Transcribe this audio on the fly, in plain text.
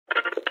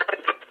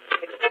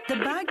The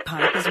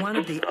bagpipe is one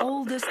of the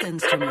oldest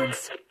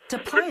instruments. To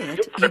play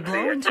it, you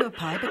blow into a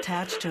pipe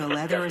attached to a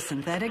leather or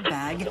synthetic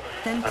bag,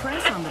 then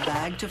press on the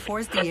bag to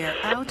force the air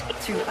out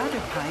through other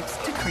pipes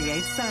to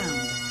create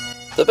sound.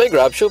 The Big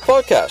Rab Show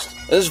podcast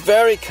is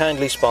very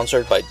kindly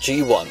sponsored by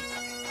G1.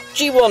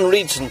 G1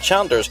 reeds and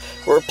chanters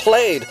were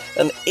played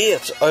in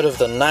 8 out of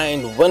the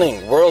 9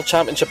 winning World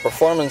Championship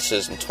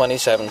performances in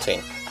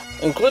 2017,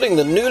 including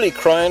the newly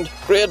crowned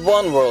Grade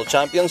 1 World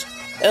Champions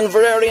in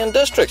Verarian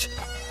District,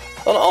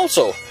 and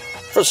also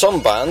for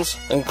some bands,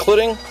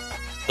 including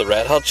the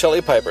Red Hot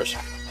Chili Peppers.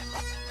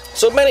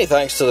 So many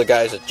thanks to the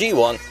guys at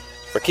G1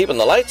 for keeping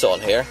the lights on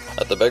here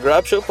at the Big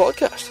Rab Show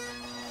podcast.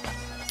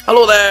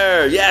 Hello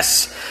there,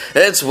 yes,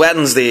 it's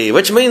Wednesday,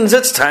 which means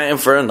it's time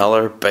for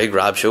another Big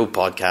Rab Show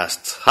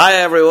podcast. Hi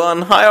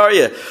everyone, how are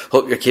you?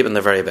 Hope you're keeping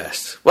the very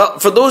best. Well,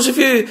 for those of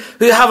you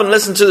who haven't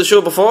listened to the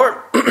show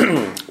before,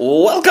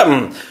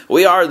 welcome.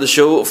 We are the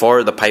show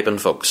for the piping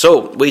folk.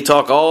 So, we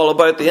talk all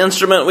about the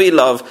instrument we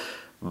love,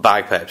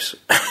 bagpipes.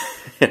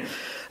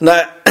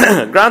 Now,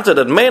 granted,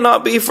 it may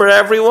not be for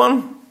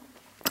everyone,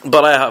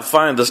 but I have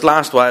found this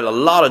last while a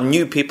lot of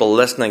new people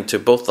listening to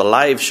both the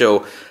live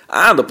show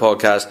and the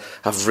podcast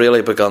have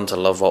really begun to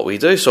love what we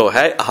do. So,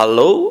 hey,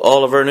 hello,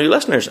 all of our new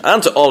listeners,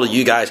 and to all of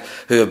you guys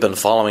who have been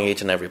following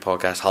each and every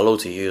podcast, hello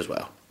to you as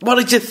well. What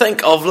did you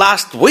think of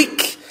last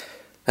week?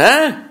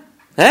 Huh?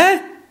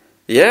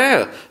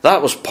 Yeah,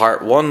 that was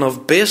part 1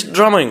 of bass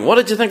drumming. What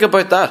did you think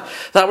about that?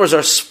 That was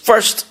our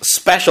first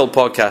special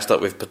podcast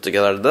that we've put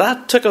together.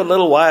 That took a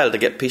little while to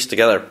get pieced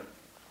together.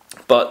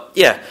 But,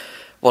 yeah,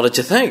 what did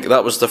you think?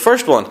 That was the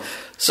first one.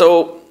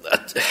 So,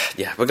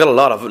 yeah, we got a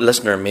lot of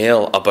listener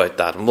mail about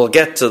that, and we'll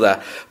get to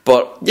that.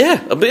 But,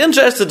 yeah, I'd be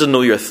interested to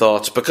know your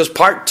thoughts, because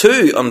part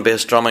 2 on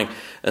bass drumming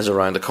is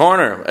around the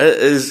corner. It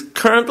is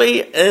currently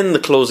in the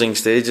closing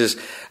stages,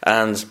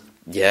 and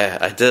yeah,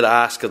 I did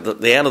ask at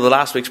the end of the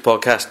last week's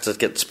podcast to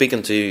get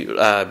speaking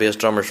to bass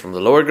drummers from the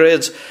lower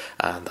grades,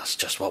 and that's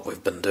just what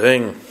we've been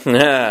doing.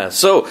 Yeah,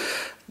 so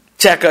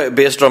check out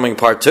Bass Drumming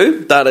Part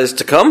 2, that is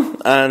to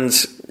come, and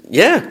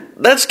yeah,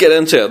 let's get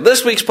into it.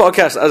 This week's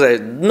podcast, as a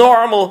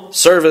normal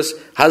service,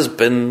 has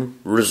been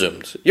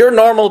resumed. Your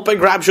normal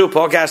Big Rab Show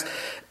podcast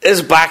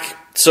is back.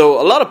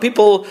 So a lot of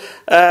people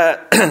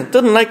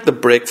didn't like the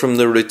break from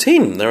the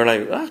routine. They were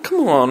like,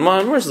 come on,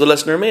 man, where's the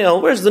listener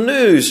mail? Where's the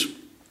news?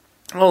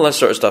 All that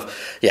sort of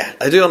stuff. Yeah,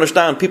 I do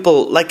understand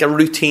people like a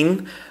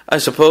routine, I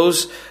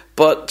suppose,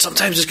 but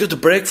sometimes it's good to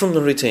break from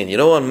the routine, you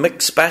know, and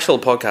make special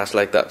podcasts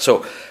like that.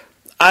 So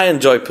I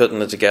enjoy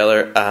putting it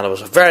together, and it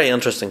was a very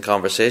interesting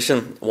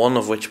conversation, one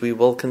of which we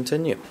will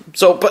continue.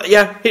 So, but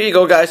yeah, here you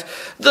go, guys.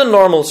 The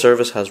normal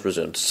service has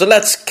resumed. So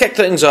let's kick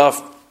things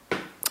off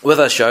with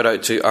a shout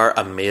out to our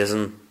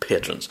amazing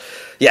patrons.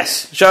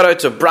 Yes, shout out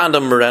to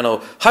Brandon Moreno,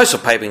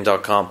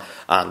 houseofpiping.com,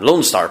 and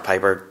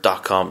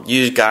LoneStarPiper.com.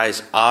 You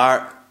guys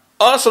are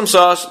awesome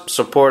sauce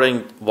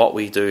supporting what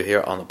we do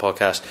here on the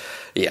podcast.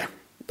 Yeah,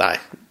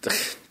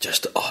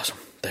 just awesome.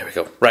 There we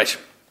go. Right.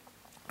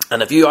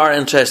 And if you are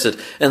interested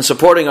in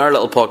supporting our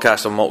little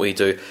podcast and what we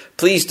do,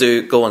 please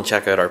do go and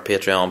check out our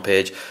Patreon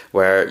page,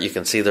 where you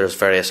can see there's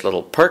various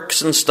little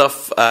perks and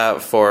stuff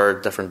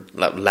for different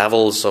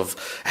levels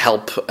of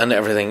help and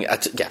everything.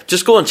 Yeah,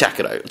 just go and check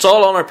it out. It's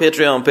all on our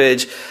Patreon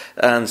page.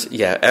 And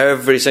yeah,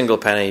 every single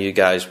penny you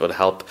guys would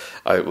help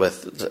out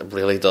with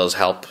really does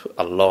help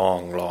a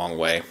long, long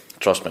way.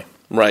 Trust me.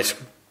 Right.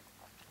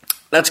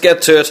 Let's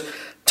get to it.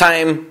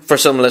 Time for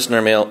some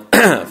listener mail.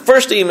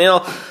 First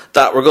email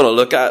that we're going to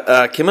look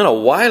at came in a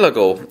while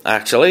ago,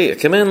 actually. It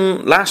came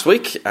in last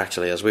week,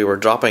 actually, as we were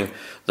dropping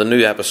the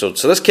new episode.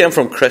 So this came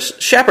from Chris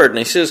Shepherd, and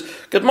he says,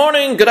 "Good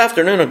morning, good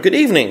afternoon, or good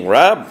evening,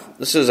 Rab.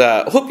 This is,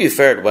 hope you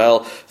fared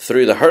well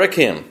through the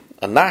hurricane.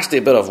 A nasty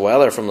bit of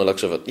weather from the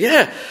looks of it."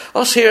 Yeah,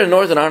 us here in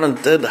Northern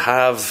Ireland did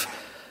have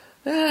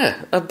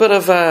a bit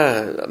of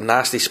a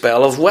nasty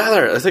spell of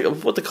weather. I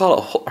think, what they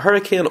call it,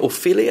 Hurricane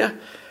Ophelia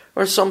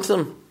or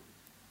something.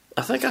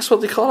 I think that's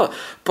what they call it.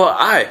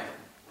 But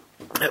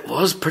it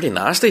was pretty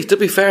nasty, to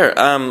be fair.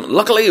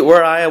 Luckily,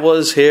 where I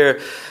was here,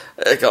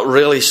 it got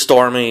really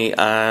stormy,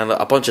 and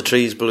a bunch of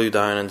trees blew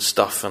down and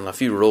stuff, and a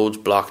few roads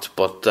blocked.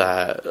 But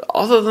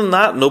other than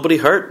that, nobody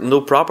hurt, no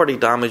property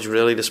damage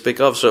really to speak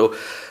of. So,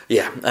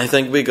 yeah, I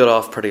think we got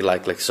off pretty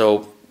lightly.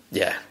 So,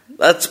 yeah,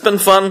 that's been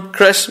fun,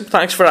 Chris.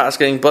 Thanks for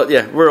asking. But,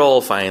 yeah, we're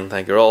all fine.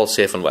 Thank you. We're all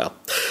safe and well.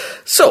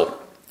 So,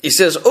 he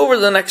says, over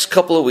the next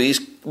couple of weeks,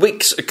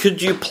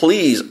 could you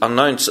please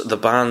announce the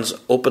band's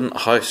open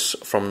house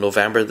from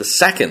November the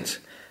 2nd?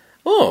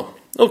 Oh,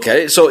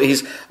 okay. So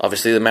he's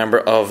obviously the member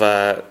of,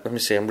 let me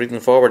see, I'm reading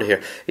forward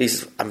here.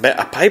 He's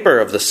a piper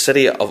of the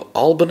City of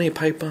Albany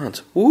Pipe Band.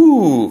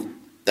 Ooh,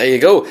 there you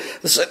go.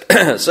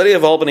 The City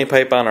of Albany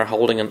Pipe Band are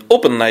holding an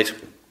open night,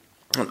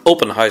 an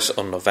open house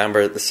on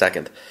November the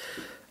 2nd.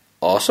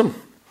 Awesome.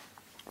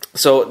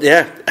 So,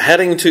 yeah,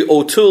 heading to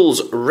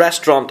O'Toole's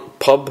Restaurant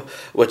Pub,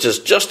 which is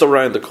just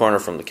around the corner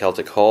from the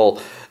Celtic Hall.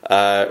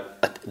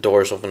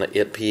 Doors open at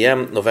 8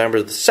 p.m,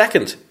 November the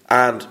 2nd.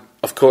 And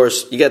Of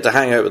course, you get to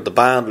hang out with the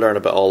band, learn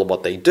about all of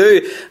what they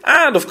do,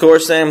 and of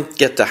course then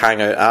get to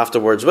hang out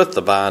afterwards with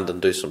the band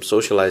and do some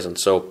socialising.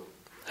 So,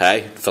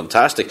 hey,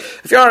 fantastic.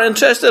 If you are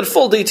interested,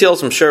 full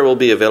details I'm sure will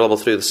be available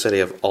through the City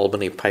of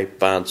Albany Pipe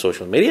Band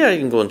social media. You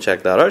can go and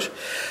check that out.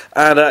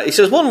 And he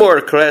says, one more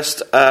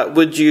request.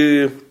 Would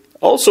you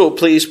also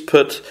please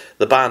put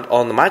the band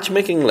on the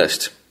matchmaking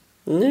list?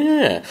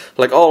 Yeah,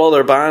 like all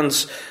other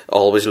bands,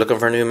 always looking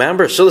for new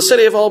members. So the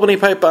City of Albany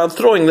Pipe Band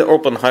throwing the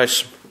open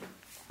house,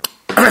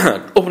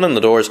 opening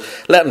the doors,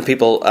 letting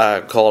people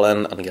call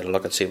in and get a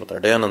look and see what they're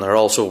doing, and they're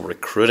also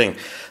recruiting.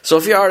 So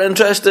if you are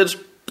interested,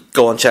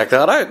 go and check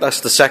that out.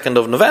 That's the 2nd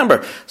of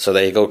November. So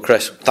there you go,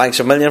 Chris. Thanks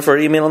a million for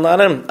emailing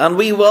that in. And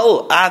we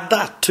will add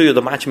that to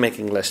the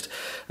matchmaking list.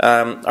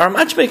 Our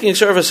matchmaking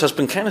service has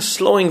been kind of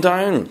slowing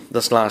down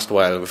this last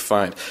while, we've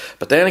found.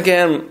 But then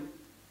again,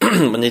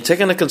 when you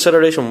take into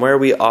consideration where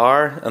we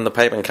are in the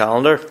piping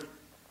calendar,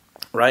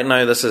 right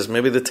now this is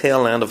maybe the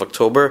tail end of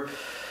October.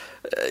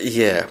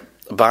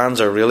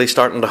 Bands are really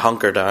starting to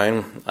hunker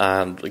down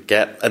and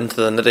get into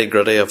the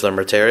nitty-gritty of their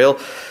material.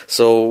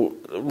 So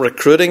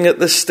recruiting at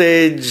this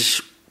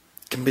stage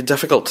can be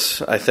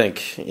difficult, I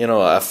think. You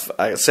know, if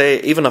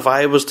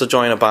I was to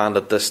join a band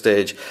at this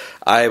stage,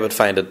 I would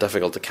find it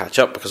difficult to catch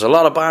up because a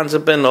lot of bands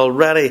have been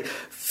already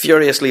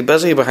furiously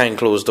busy behind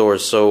closed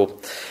doors.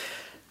 So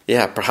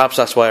yeah, perhaps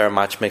that's why our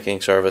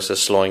matchmaking service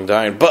is slowing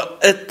down. But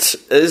it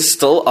is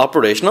still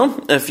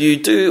operational. If you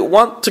do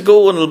want to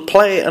go and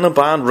play in a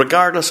band,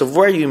 regardless of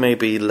where you may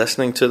be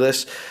listening to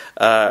this,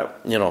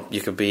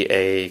 you could be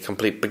a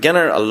complete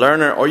beginner, a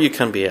learner, or you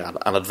can be an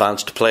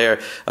advanced player,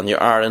 and you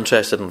are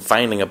interested in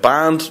finding a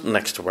band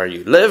next to where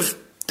you live,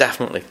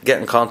 definitely get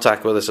in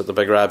contact with us at the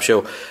Big Rab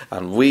Show,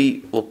 and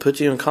we will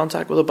put you in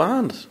contact with a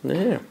band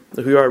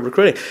who are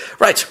recruiting.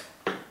 Right.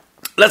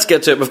 Let's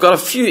get to it. We've got a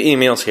few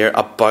emails here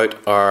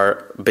about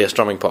our bass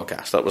drumming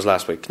podcast. That was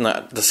last week. Now,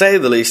 to say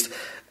the least,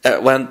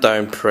 it went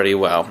down pretty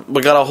well.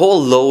 We got a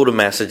whole load of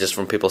messages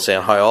from people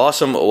saying how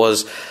awesome it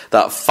was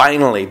that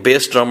finally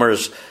bass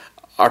drummers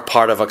are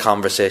part of a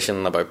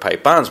conversation about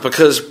pipe bands.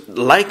 Because,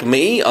 like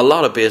me, a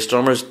lot of bass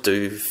drummers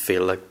do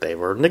feel like they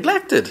were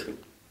neglected.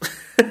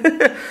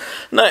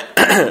 Now,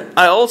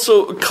 I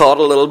also caught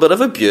a little bit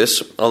of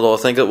abuse, although I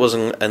think it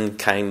wasn't in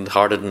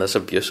kind-heartedness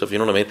abusive, you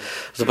know what I mean?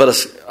 It was a bit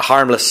of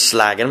harmless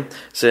slagging,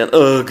 saying,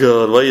 oh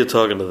God, what are you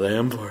talking to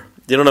them for?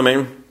 You know what I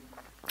mean?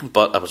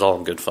 But it was all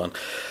in good fun.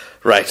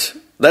 Right,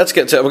 let's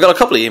get to it. We've got a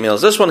couple of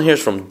emails. This one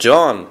here's from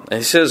John. And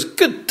he says,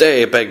 good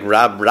day, Big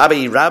Rab.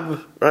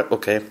 Right,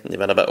 okay, you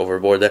went a bit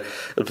overboard there.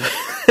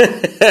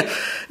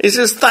 He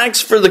says,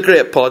 thanks for the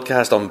great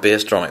podcast on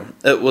bass drumming.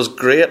 It was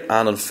great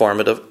and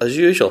informative as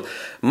usual.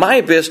 My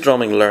bass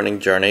drumming learning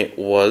journey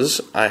was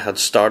I had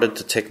started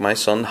to take my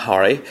son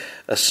Harry,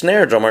 a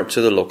snare drummer,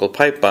 to the local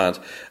pipe band.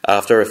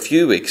 After a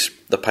few weeks,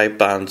 the pipe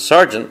band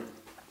sergeant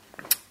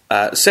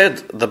said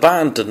the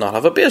band did not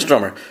have a bass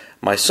drummer.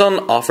 My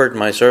son offered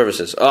my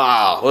services.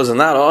 Wasn't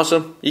that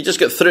awesome? You just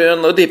get through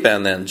in the deep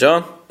end then,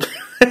 John.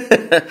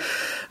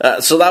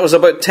 So that was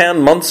about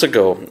 10 months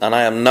ago, and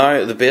I am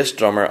now the bass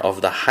drummer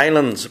of the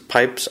Highlands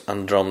Pipes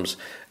and Drums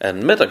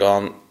in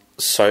Mittagong,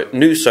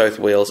 New South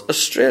Wales,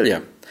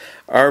 Australia.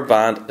 Our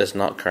band is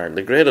not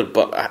currently graded,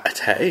 but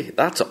hey,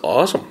 that's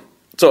awesome.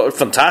 So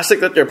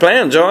fantastic that you're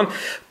playing, John.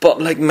 But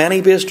like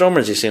many bass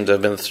drummers, you seem to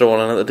have been thrown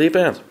in at the deep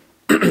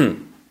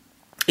end.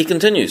 He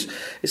continues.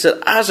 He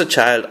said, as a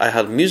child, I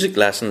had music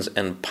lessons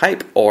in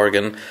pipe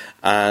organ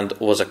and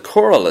was a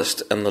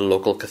choralist in the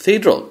local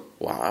cathedral.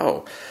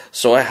 Wow.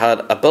 So I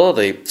had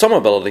some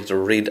ability to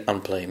read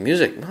and play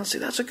music. Well, see,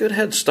 that's a good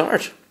head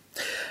start.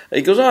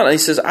 He goes on and he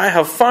says, I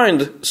have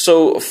found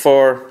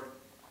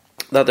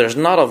that there's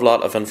not a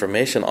lot of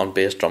information on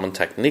bass drumming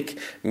technique,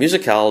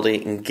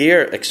 musicality, and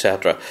gear,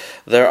 etc.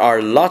 There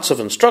are lots of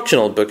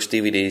instructional books,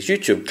 DVDs,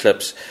 YouTube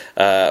clips,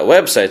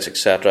 websites,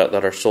 etc.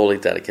 that are solely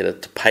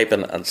dedicated to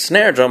piping and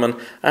snare drumming,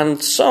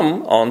 and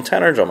some on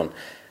tenor drumming.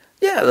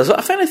 Yeah,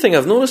 if anything,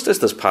 I've noticed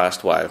this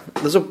past while.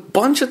 There's a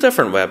bunch of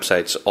different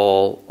websites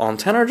all on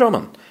tenor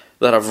drumming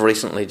that have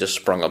recently just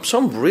sprung up.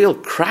 Some real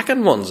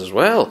cracking ones as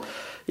well.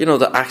 You know,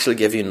 that actually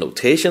give you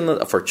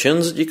notation for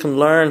tunes that you can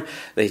learn.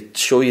 They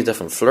show you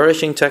different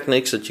flourishing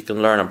techniques that you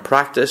can learn and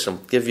practice,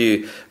 and give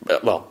you,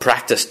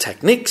 practice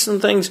techniques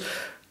and things.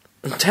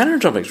 Tenor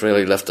drumming's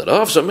really lifted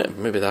off, so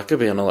maybe that could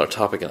be another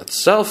topic in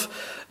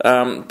itself.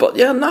 But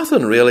yeah,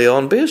 nothing really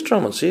on bass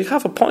drumming, so you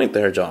have a point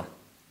there, John.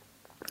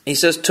 He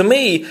says, to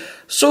me,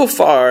 so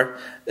far,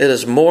 it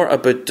is more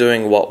about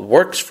doing what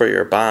works for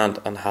your band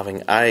and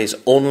having eyes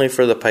only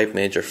for the pipe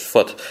major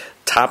foot,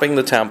 tapping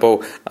the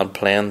tempo and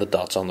playing the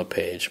dots on the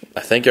page. I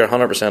think you're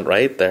 100%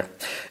 right there.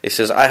 He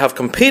says, I have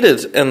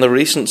competed in the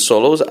recent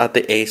solos at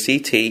the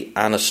ACT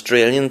and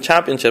Australian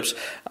Championships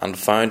and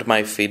found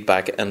my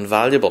feedback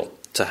invaluable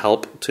to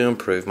help to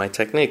improve my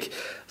technique.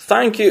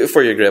 Thank you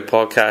for your great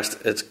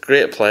podcast. It's a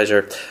great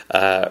pleasure.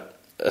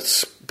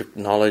 It's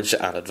knowledge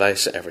and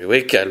advice every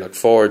week. I look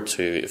forward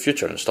to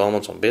future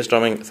installments on bass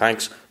drumming.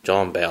 Thanks,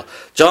 John Bell.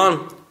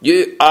 John,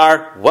 you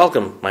are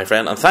welcome, my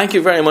friend, and thank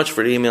you very much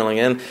for emailing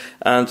in.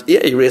 And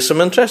yeah, you raised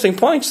some interesting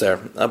points there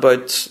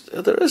about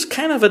there is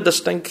kind of a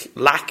distinct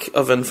lack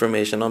of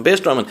information on bass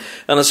drumming,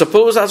 and I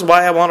suppose that's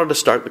why I wanted to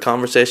start the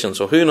conversation.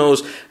 So who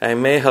knows, I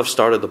may have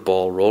started the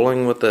ball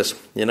rolling with this.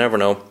 You never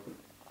know.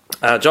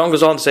 John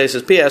goes on to say,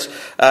 says, P.S.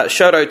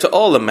 Shout out to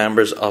all the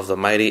members of the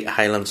mighty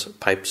Highlands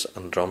Pipes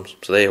and Drums.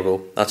 So there you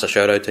go. That's a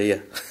shout out to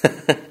you.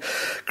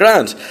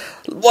 Grand.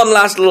 One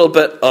last little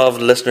bit of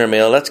listener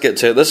mail. Let's get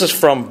to it. This is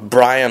from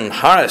Brian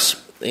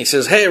Harris. He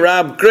says, hey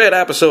Rab, great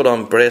episode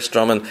on bass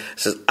drumming. He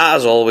says,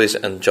 as always,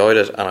 enjoyed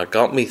it, and it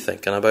got me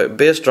thinking about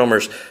bass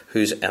drummers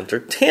who's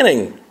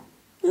entertaining.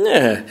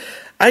 Yeah.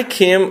 I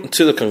came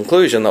to the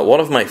conclusion that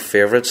one of my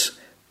favourites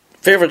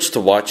to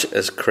watch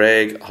is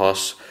Craig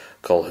Hoss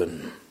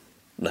Colquhoun.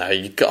 Now,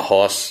 you got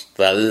Hoss,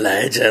 the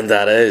legend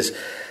that is.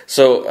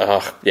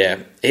 So, yeah,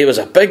 he was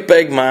a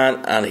big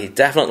man, and he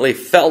definitely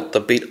felt the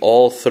beat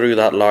all through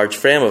that large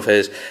frame of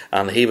his,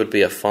 and he would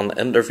be a fun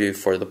interview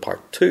for the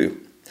part 2.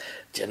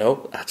 Do you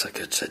know, that's a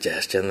good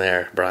suggestion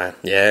there, Brian.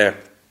 Yeah.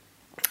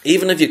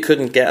 Even if you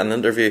couldn't get an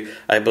interview,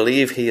 I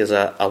believe he is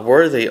a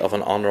worthy of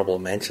an honourable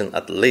mention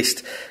at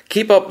least.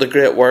 Keep up the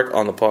great work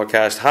on the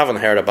podcast. Haven't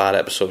heard a bad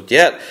episode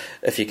yet.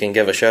 If you can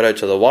give a shout out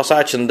to the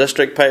Wasatch and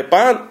District Pipe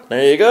Band,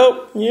 there you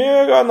go.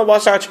 Yeah, go on the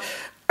Wasatch.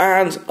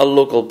 And a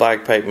local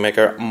bagpipe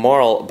maker,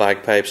 Moral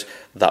Bagpipes,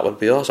 that would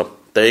be awesome.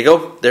 There you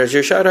go. There's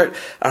your shout out.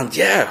 And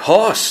yeah,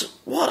 Hoss,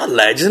 what a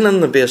legend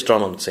in the bass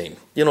drumming scene.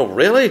 You know,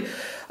 really.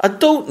 I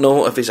don't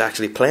know if he's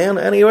actually playing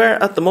anywhere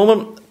at the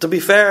moment. To be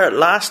fair,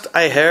 last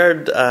I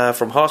heard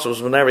from Hoss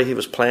was whenever he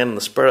was playing in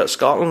the Spirit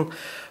Scotland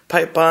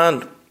pipe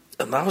band,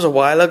 and that was a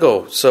while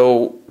ago.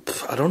 So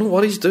I don't know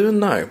what he's doing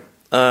now.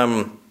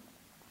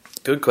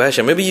 Good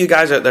question. Maybe you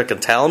guys out there can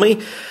tell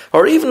me,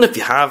 or even if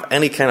you have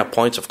any kind of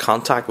points of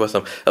contact with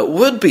him, it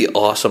would be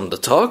awesome to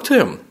talk to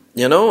him,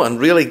 you know, and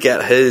really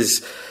get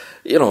his,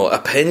 you know,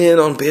 opinion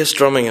on bass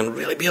drumming and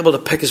really be able to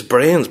pick his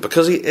brains,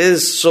 because he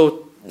is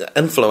so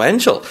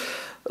influential.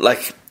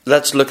 Like,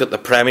 let's look at the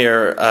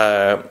Premier,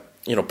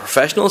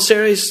 professional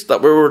series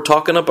that we were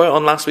talking about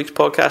on last week's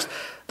podcast.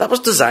 That was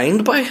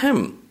designed by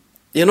him.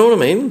 You know what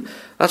I mean?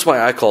 That's why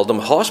I called them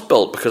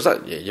Hoss-built, because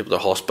they're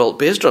Hoss-built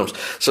bass drums.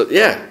 So,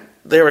 yeah,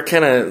 they were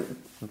kind of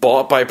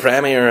bought by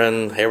Premier,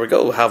 and here we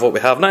go, we have what we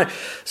have now.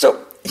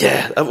 So,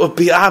 yeah, it would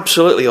be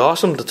absolutely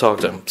awesome to talk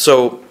to him.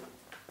 So,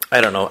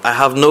 I don't know. I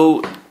have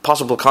no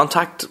possible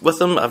contact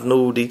with him. I have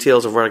no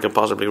details of where I can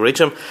possibly reach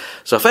him.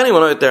 So, if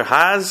anyone out there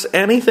has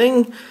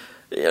anything,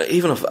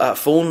 even a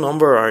phone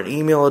number or an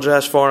email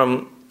address for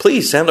him,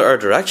 please send it our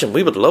direction.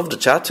 We would love to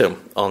chat to him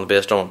on the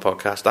Bass Drumming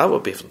Podcast. That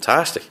would be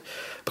fantastic.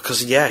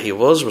 Because, yeah, he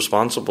was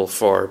responsible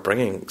for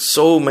bringing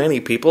so many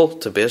people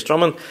to bass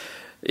drumming.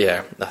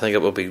 Yeah, I think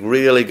it would be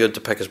really good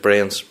to pick his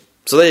brains.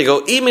 So there you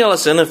go. Email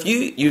us in if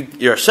you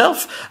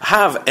yourself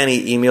have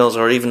any emails,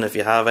 or even if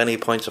you have any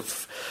points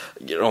of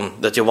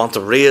that you want to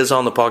raise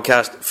on the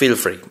podcast, feel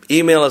free.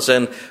 Email us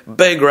in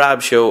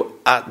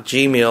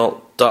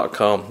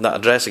bigrabshow@gmail.com. That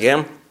address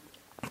again,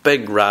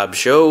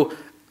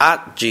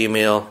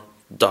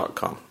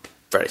 bigrabshow@gmail.com.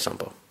 Very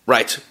simple.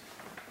 Right.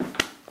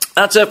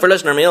 That's it for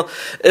listener mail.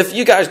 If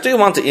you guys do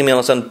want to email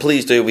us in,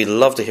 please do. We'd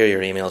love to hear your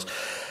emails.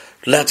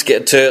 Let's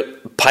get to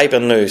it.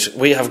 Piping news.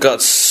 We have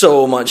got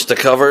so much to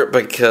cover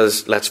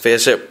because, let's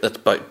face it, it's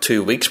about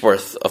 2 weeks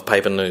worth of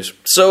piping news.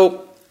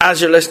 So, as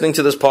you're listening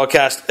to this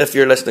podcast, if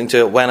you're listening to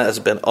it when it has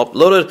been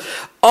uploaded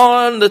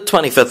on the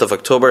 25th of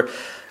October,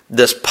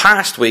 this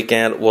past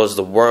weekend was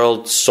the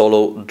World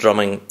Solo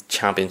Drumming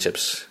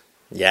Championships.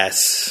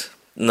 Yes.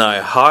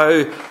 Now,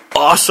 how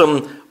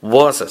awesome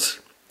was it?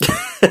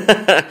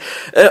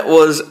 It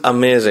was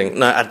amazing.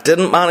 Now, I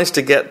didn't manage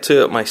to get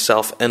to it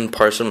myself in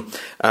person,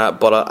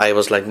 but I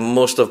was like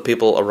most of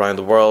people around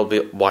the world.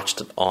 We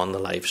watched it on the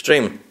live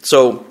stream.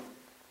 So,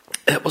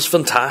 it was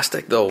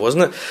fantastic though,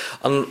 wasn't it?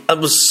 And it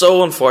was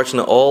so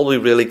unfortunate. All we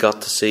really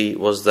got to see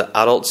was the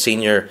adult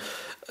senior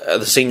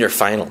the senior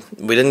final.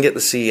 We didn't get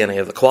to see any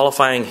of the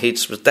qualifying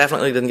heats. We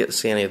definitely didn't get to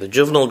see any of the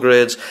juvenile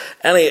grades,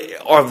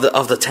 of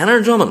the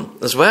tenor drumming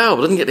as well.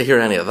 We didn't get to hear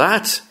any of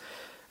that.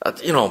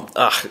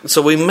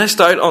 So we missed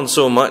out on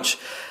so much,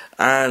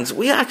 and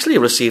we actually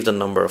received a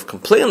number of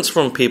complaints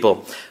from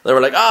people. They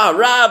were like,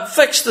 Rab,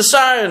 fix the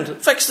sound,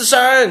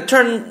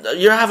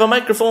 you have a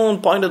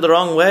microphone pointed the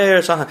wrong way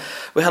or something.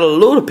 We had a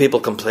load of people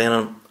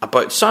complaining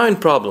about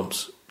sound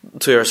problems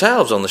to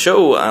ourselves on the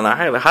show, and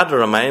I had to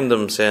remind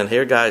them, saying,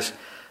 here guys,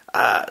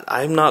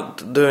 I'm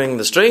not doing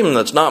the stream,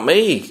 that's not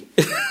me.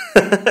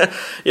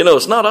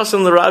 It's not us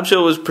in the Rab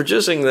Show was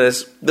producing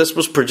this. This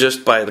was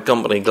produced by the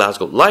company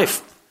Glasgow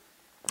Life.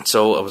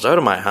 So it was out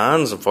of my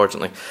hands,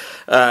 unfortunately.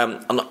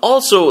 And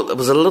also, there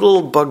was a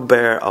little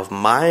bugbear of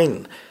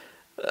mine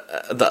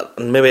that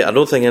maybe I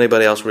don't think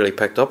anybody else really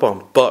picked up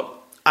on. But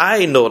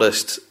I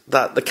noticed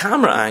that the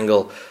camera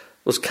angle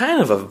was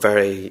kind of a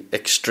very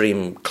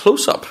extreme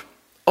close-up.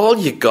 All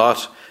you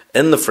got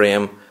in the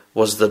frame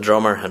was the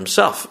drummer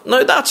himself.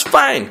 Now that's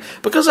fine,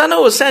 because I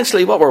know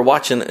essentially what we're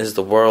watching is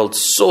the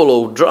world's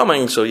solo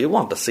drumming, so you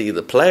want to see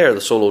the player,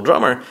 the solo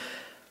drummer.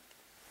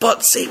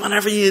 But see,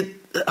 whenever you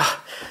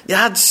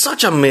had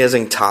such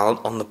amazing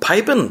talent on the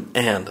piping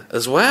end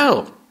as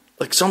well.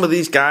 Like some of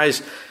these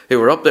guys who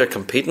were up there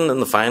competing in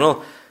the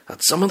final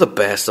had some of the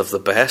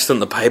best in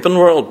the piping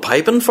world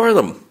piping for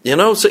them, you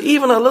know. So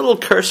even a little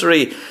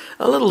cursory,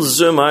 a little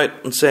zoom out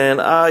and saying,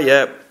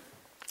 yeah,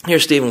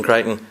 here's Stephen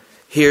Crichton,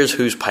 here's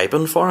who's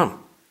piping for him.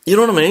 You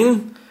know what I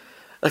mean?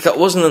 Like, it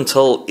wasn't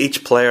until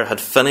each player had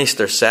finished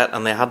their set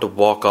and they had to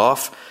walk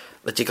off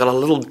that you got a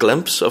little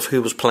glimpse of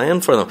who was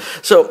playing for them.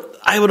 So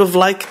I would have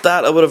liked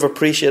that. I would have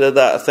appreciated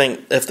that, I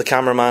think, if the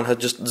cameraman had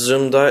just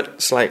zoomed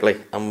out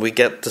slightly and we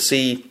get to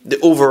see the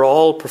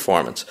overall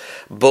performance,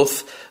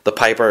 both the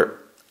piper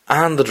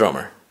and the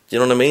drummer. You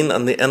know what I mean?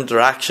 And the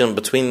interaction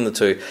between the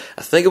two.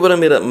 I think it would have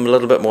made it a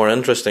little bit more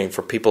interesting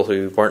for people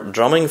who weren't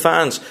drumming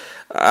fans,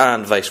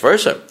 and vice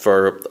versa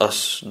for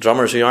us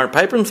drummers who aren't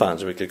piping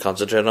fans. We could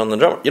concentrate on the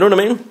drummer. You know what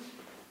I mean?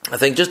 I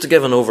think just to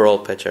give an overall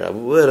picture, it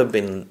would have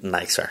been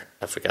nicer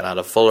if we could add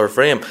a fuller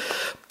frame.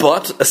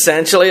 But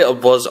essentially,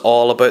 it was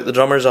all about the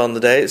drummers on the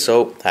day,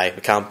 so hey,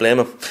 we can't blame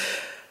them.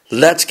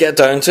 Let's get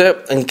down to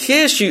it. In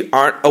case you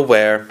aren't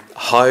aware,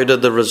 how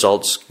did the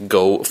results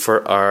go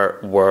for our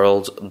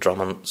world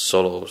drumming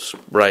solos?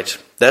 Right,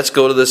 let's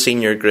go to the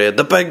senior grade,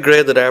 the big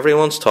grade that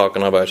everyone's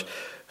talking about.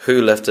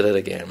 Who lifted it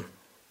again?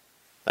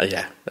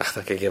 Yeah, I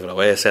think I gave it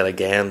away. I said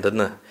again,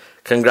 didn't I?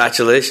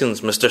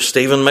 Congratulations, Mr.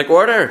 Stephen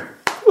McWhirter.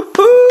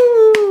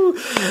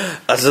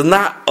 Woohoo! Isn't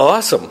that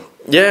awesome?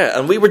 Yeah,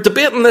 and we were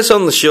debating this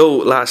on the show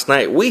last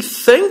night. We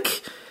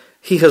think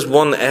he has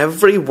won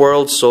every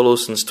world solo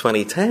since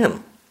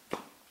 2010.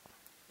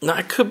 Now,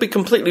 I could be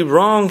completely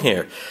wrong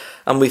here.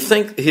 And we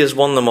think he has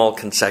won them all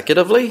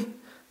consecutively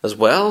as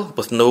well,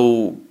 with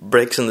no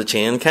breaks in the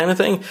chain kind of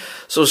thing.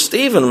 So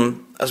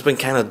Stephen has been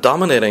kind of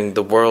dominating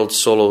the world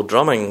solo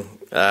drumming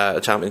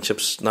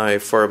championships now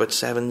for about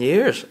 7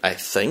 years, I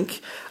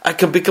think. I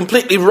could be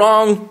completely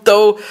wrong,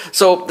 though.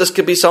 So this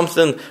could be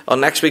something on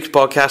next week's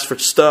podcast for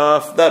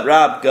stuff that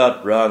Rob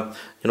got wrong.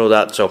 You know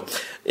that, so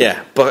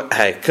yeah. But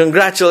hey,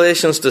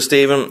 congratulations to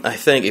Stephen. I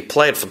think he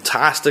played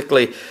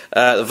fantastically.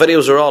 The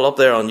videos are all up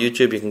there on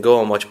YouTube. You can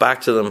go and watch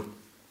back to them.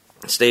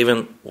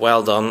 Stephen,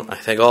 well done. I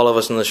think all of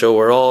us in the show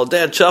were all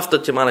dead chuffed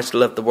that you managed to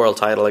lift the world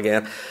title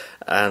again.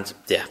 And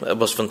yeah, it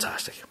was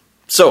fantastic.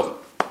 So,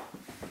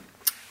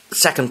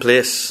 second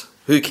place,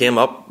 who came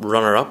up,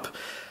 runner-up?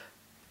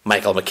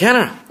 Michael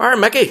McKenna, or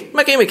Mickey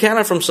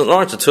McKenna from St.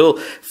 Lawrence O'Toole,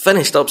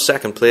 finished up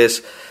second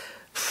place.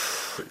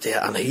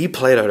 Yeah, and he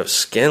played out of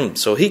skin,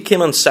 so he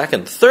came in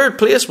second. Third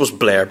place was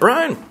Blair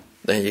Brown.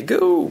 There you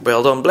go,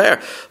 well done, Blair.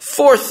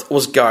 Fourth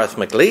was Gareth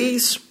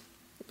McLeese.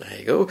 There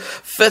you go.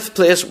 Fifth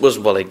place was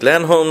Willie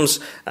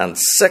Glenholmes, and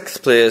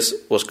sixth place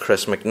was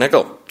Chris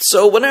McNichol.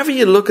 So whenever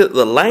you look at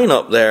the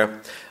lineup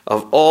there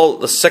of all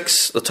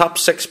the top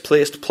six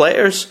placed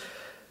players,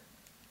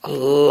 a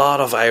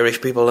lot of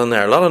Irish people in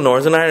there, a lot of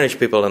Northern Irish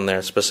people in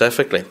there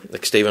specifically,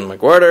 like Stephen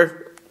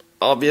McWhirter,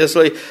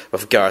 obviously,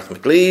 with Gareth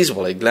McLeese,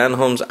 Willie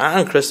Glenholmes,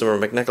 and Christopher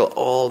McNichol,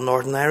 all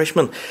Northern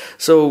Irishmen.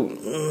 So,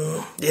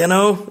 you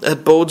know,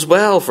 it bodes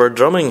well for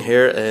drumming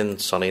here in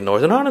sunny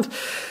Northern Ireland.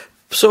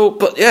 So,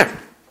 but yeah.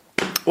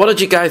 What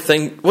did you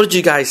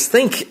guys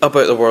think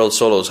about the world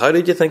solos? How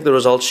did you think the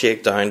results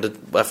shake down?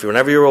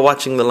 Whenever you were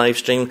watching the live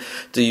stream,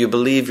 do you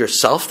believe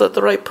yourself that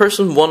the right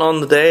person won on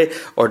the day,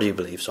 or do you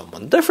believe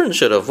someone different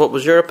should have? What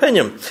was your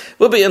opinion? It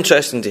will be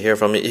interesting to hear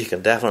from you. You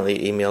can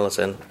definitely email us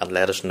in and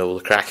let us know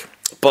the crack.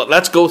 But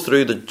let's go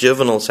through the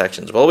juvenile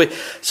sections, will we?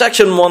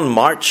 Section 1,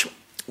 March,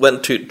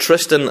 went to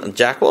Tristan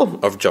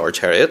Jackwell of George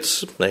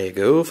Heriot's. There you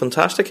go,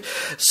 fantastic.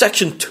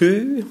 Section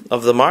 2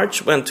 of the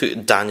March went to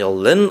Daniel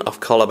Lynn of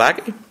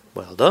Cullabaggy.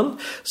 Well done.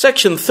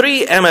 Section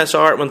 3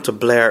 MSR went to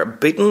Blair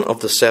Beaton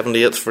of the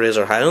 78th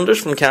Fraser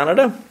Highlanders from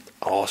Canada.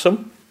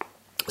 Awesome.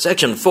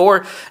 Section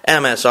 4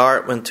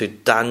 MSR went to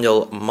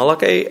Daniel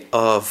Mulcahy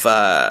of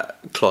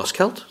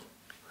Closkelt.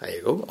 There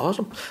you go,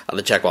 awesome. I had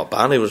to check what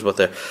band he was with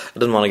there. I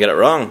didn't want to get it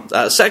wrong.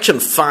 Section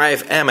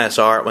 5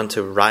 MSR went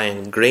to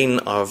Ryan Green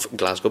of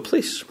Glasgow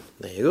Police.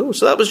 There you go.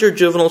 So that was your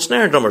juvenile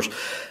snare drummers.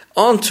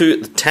 On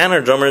to the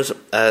tenor drummers.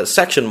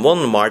 Section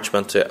 1 March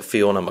went to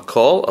Fiona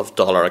McCall of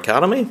Dollar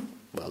Academy.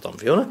 Well done,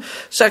 Fiona.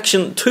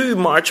 Section 2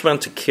 March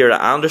went to Ciara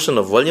Anderson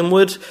of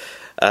Williamwood.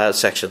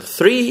 Section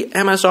 3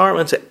 MSR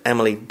went to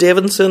Emily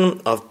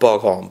Davidson of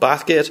Boghorn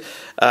Bathgate.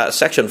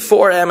 Section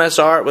 4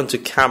 MSR went to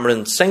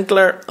Cameron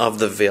Sinclair of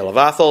the Vale of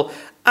Athol.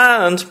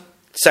 And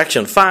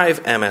Section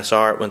 5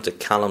 MSR went to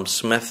Callum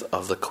Smith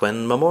of the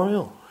Quinn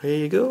Memorial. There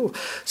you go.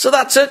 So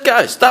that's it,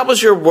 guys. That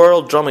was your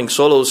world drumming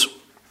solos.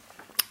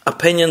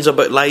 Opinions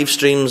about live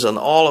streams and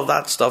all of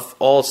that stuff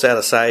all set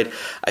aside.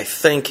 I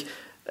think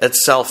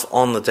itself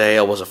on the day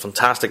it was a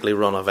fantastically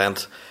run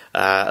event.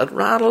 It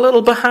ran a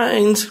little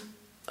behind,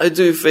 I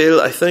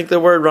think they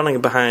were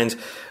running behind,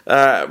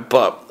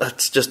 but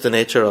that's just the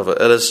nature of it.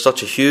 It is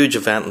such a huge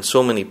event and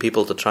so many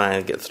people to try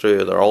and get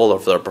through all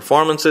of their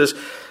performances.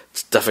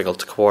 It's difficult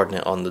to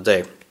coordinate on the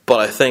day. But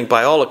I think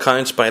by all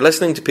accounts, by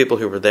listening to people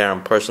who were there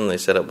in person, they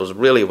said it was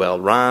really well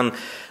ran,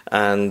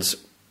 and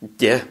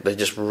yeah, they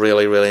just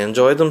really, really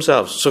enjoyed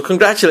themselves. So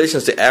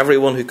congratulations to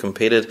everyone who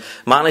competed,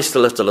 managed to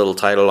lift a little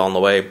title on the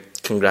way.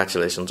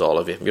 Congratulations, all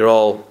of you. You're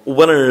all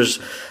winners,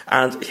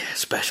 and yeah,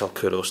 special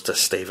kudos to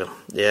Stephen.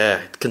 Yeah,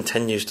 it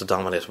continues to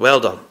dominate. Well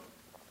done.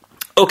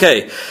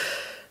 Okay,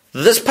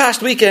 this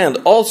past weekend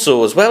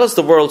also, as well as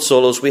the World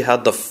Solos, we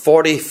had the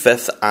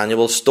 45th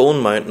annual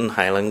Stone Mountain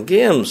Highland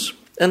Games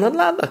in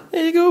Atlanta.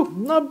 There you go,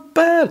 not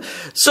bad.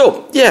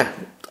 So, yeah,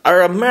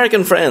 our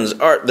American friends,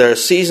 their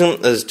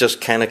season is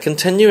just kind of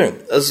continuing.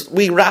 As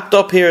we wrapped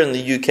up here in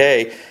the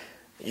UK,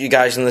 you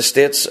guys in the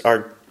States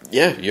are,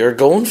 yeah, you're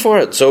going for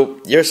it. So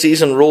your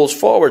season rolls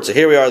forward. So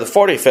here we are, the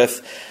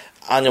 45th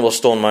annual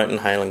Stone Mountain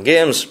Highland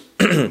Games.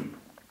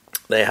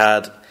 They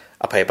had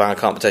a pipe band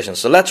competition.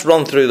 So let's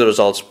run through the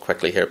results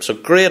quickly here. So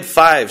grade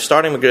 5,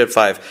 starting with grade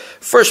 5.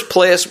 First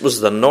place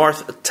was the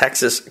North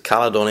Texas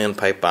Caledonian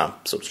Pipe Band.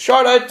 So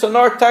shout out to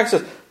North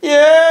Texas.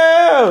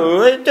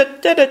 Yeah!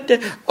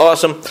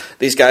 Awesome.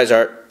 These guys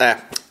are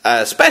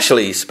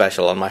especially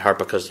special on my heart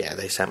because, yeah,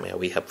 they sent me a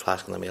wee hip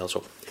flask in the mail,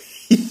 so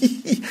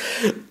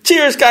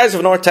cheers, guys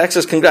of North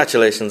Texas.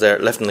 Congratulations there,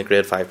 lifting the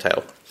grade 5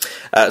 title.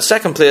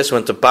 Second place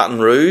went to Baton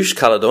Rouge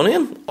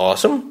Caledonian.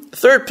 Awesome.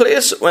 Third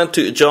place went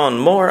to John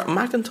Moore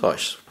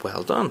Macintosh.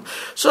 Well done.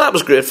 So that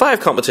was grade 5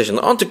 competition.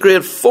 On to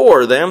grade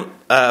 4 then.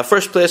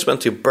 First place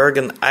went to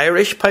Bergen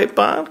Irish Pipe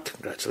Band.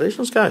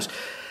 Congratulations, guys.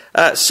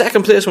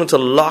 Second place went to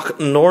Loch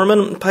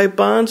Norman Pipe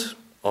Band.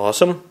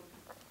 Awesome.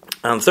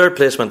 And third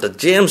place went to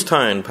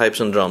Jamestown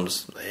Pipes and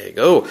Drums. There you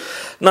go.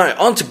 Now,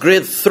 on to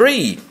grade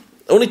 3.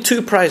 Only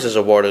 2 prizes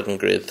awarded in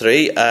grade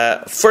 3.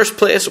 First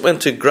place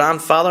went to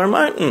Grandfather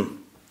Mountain.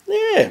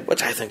 Yeah,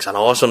 which I think is an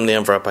awesome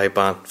name for a pipe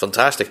band.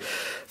 Fantastic.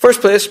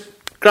 First place,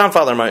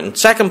 Grandfather Mountain.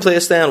 Second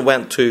place then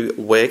went to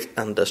Wake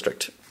and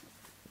District.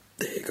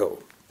 There you go.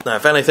 Now,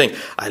 if anything,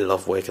 I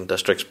love Wake and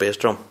District's bass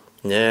drum.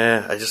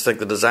 Yeah, I just think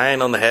the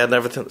design on the head and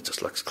everything, it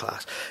just looks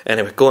class.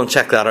 Anyway, go and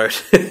check that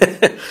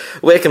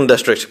out. Wake and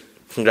District,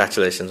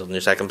 congratulations on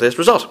your second place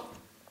result.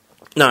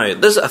 Now,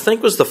 this, I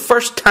think, was the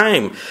first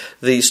time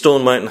the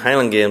Stone Mountain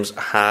Highland Games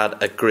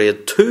had a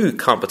grade 2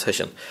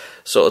 competition.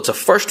 So it's a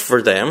first for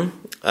them.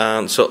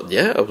 And so,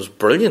 yeah, it was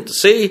brilliant to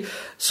see.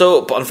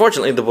 So, but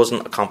unfortunately, there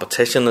wasn't a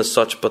competition as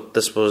such, but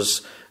this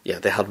was, yeah,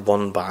 they had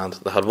one band.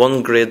 They had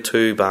one grade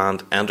 2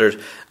 band entered,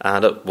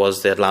 and it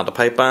was the Atlanta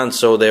Pipe Band.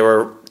 So they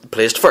were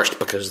placed first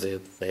because they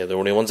are the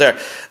only ones there.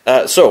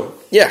 So,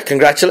 yeah,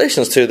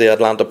 congratulations to the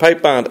Atlanta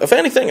Pipe Band. If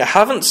anything, I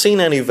haven't seen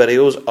any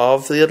videos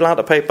of the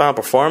Atlanta Pipe Band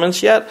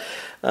performance yet.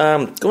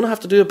 Going to have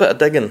to do a bit of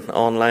digging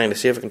online to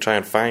see if I can try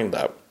and find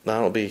that.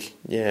 That'll be,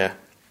 yeah.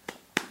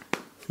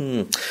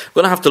 Going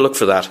to have to look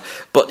for that.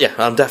 But yeah,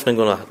 I'm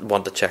definitely going to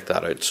want to check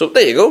that out. So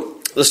there you go.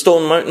 The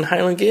Stone Mountain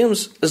Highland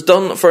Games is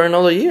done for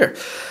another year.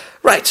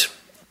 Right.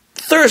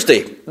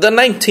 Thursday, the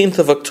 19th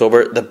of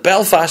October, the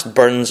Belfast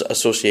Burns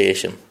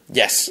Association.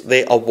 Yes,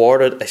 they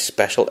awarded a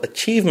Special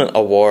Achievement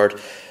Award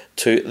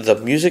to the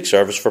Music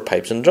Service for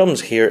Pipes and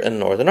Drums here in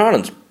Northern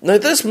Ireland. Now,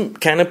 this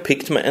kind of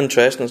piqued my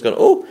interest and was going,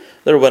 oh,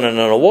 they're winning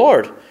an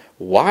award.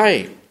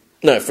 Why?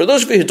 Now, for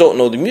those of you who don't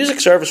know, the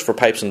Music Service for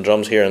Pipes and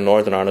Drums here in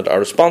Northern Ireland are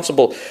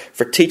responsible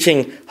for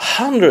teaching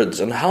hundreds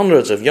and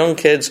hundreds of young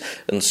kids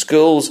in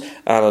schools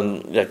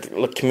and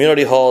like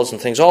community halls and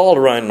things all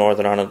around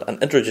Northern Ireland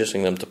and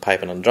introducing them to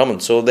piping and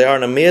drumming. So they are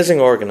an amazing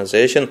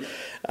organisation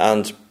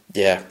and,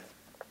 yeah,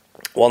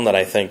 one that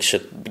I think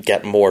should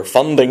get more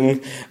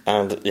funding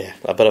and, yeah,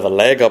 a bit of a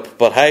leg up.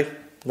 But hey,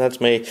 that's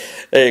me.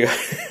 There you go.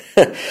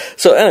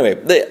 So anyway,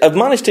 they have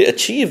managed to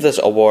achieve this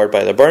award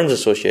by the Burns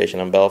Association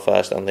in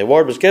Belfast, and the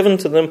award was given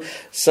to them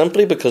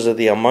simply because of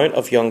the amount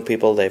of young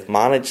people they've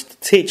managed to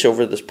teach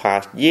over this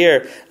past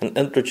year and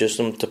introduce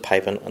them to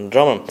piping and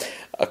drumming.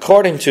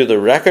 According to the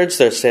records,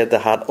 they said they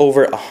had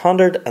over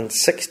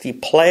 160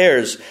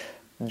 players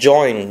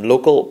join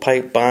local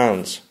pipe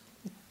bands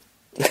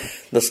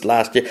this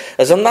last year.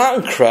 Isn't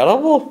that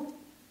incredible?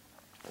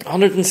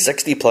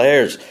 160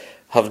 players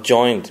have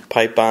joined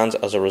pipe bands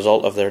as a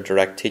result of their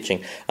direct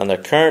teaching, and they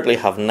currently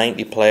have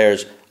 90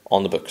 players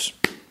on the books.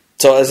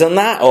 So isn't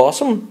that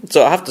awesome?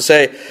 So I have to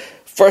say,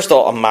 first of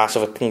all, a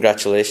massive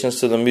congratulations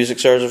to the Music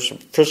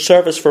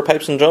Service for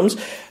Pipes and Drums.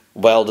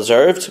 Well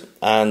deserved,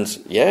 and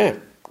yeah,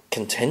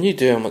 continue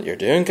doing what you're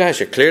doing,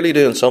 guys. You're clearly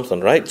doing something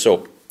right,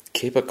 so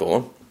keep it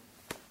going.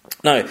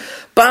 Now,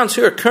 bands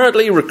who are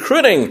currently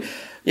recruiting.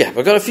 Yeah,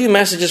 we've got a few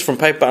messages from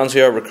pipe bands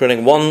who are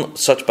recruiting, one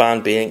such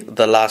band being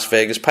the Las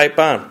Vegas Pipe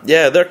Band.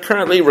 Yeah, they're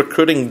currently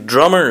recruiting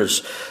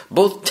drummers.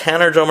 Both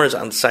tenor drummers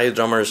and side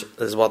drummers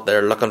is what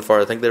they're looking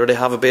for. I think they already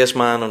have a bass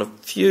man and a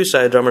few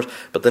side drummers,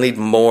 but they need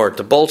more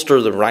to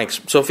bolster the ranks.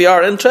 So if you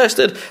are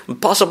interested in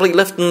possibly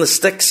lifting the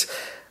sticks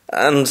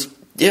and,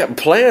 yeah,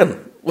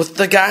 playing with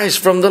the guys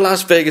from the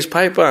Las Vegas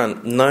Pipe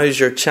Band, now's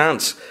your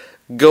chance.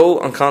 Go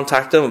and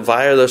contact them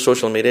via their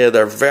social media.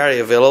 They're very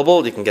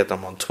available. You can get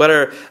them on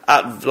Twitter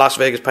at Las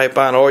Vegas Pipe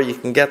Band, or you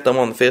can get them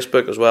on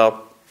Facebook as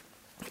well.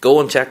 Go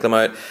and check them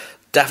out.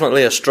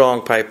 definitely a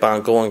strong pipe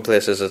band going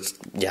places.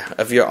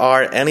 If you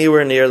are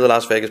anywhere near the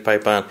Las Vegas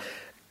Pipe Band,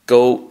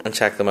 go and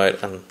check them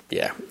out, and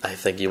I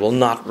think you will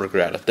not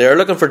regret it. They are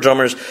looking for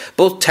drummers,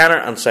 both tenor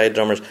and side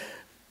drummers.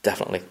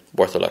 Definitely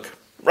worth a look.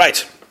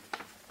 Right.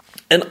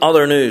 In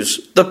other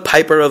news, the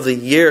Piper of the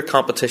Year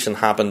competition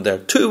happened there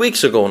 2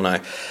 weeks ago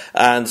now,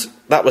 and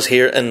that was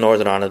here in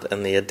Northern Ireland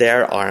in the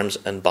Adair Arms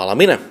in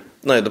Ballymena.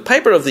 Now, the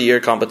Piper of the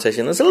Year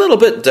competition is a little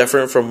bit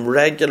different from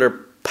regular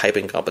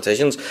piping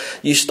competitions.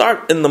 You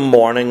start in the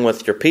morning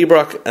with your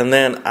pibroch, and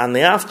then in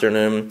the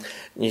afternoon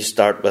you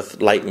start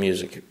with light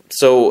music.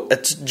 So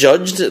it's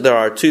judged. There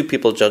are 2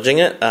 people judging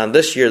it, and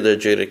this year the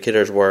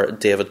adjudicators were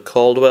David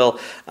Caldwell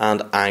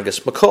and Angus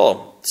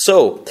McCall.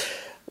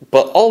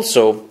 But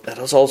also, it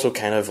is also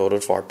kind of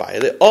voted for by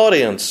the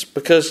audience,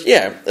 because,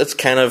 it's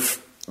kind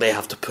of, they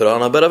have to put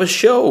on a bit of a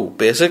show,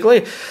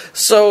 basically.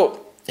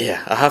 So,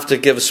 I have to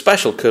give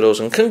special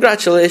kudos and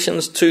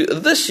congratulations to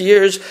this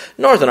year's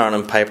Northern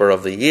Ireland Piper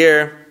of the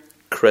Year,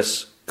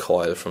 Chris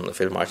Coyle from the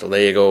Field Marshal.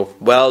 There you go.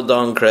 Well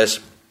done,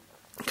 Chris.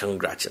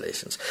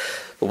 Congratulations.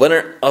 The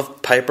winner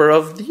of Piper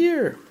of the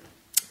Year.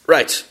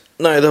 Right,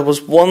 now there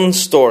was one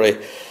story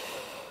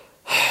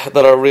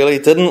that I really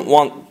didn't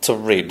want to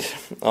read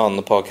on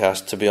the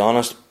podcast, to be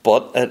honest,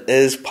 but it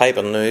is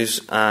piping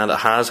news, and it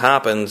has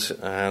happened,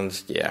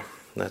 and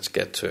let's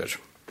get to it.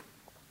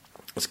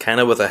 It's kind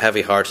of with a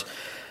heavy heart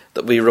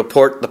that we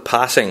report the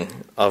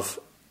passing of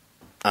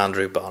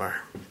Andrew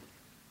Bonner.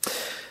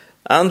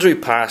 Andrew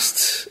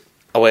passed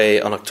away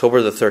on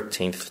October the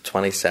 13th,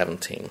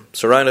 2017,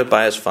 surrounded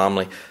by his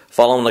family,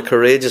 following a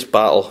courageous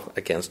battle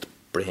against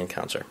brain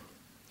cancer.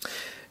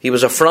 He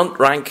was a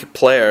front-rank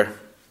player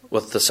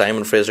with the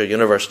Simon Fraser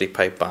University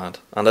Pipe Band,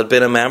 and had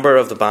been a member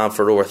of the band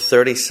for over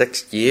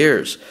 36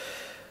 years,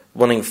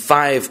 winning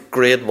 5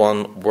 Grade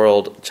 1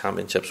 World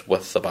Championships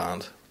with the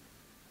band.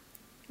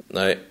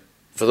 Now,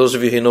 for those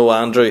of you who know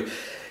Andrew,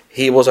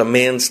 he was a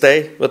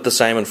mainstay with the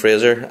Simon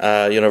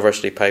Fraser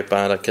University Pipe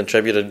Band and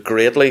contributed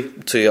greatly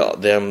to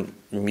them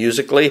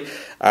musically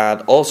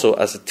and also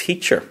as a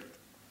teacher.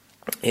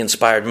 He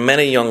inspired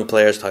many young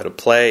players how to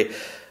play,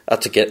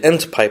 to get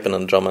into piping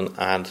and drumming,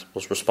 and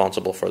was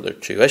responsible for their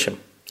tuition.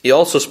 He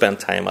also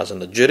spent time as an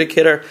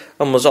adjudicator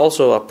and was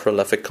also a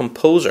prolific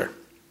composer.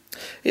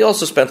 He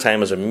also spent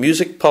time as a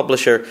music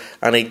publisher,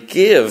 and he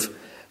gave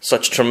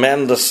such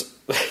tremendous,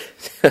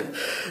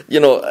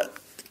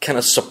 kind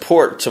of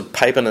support to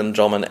piping and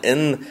drumming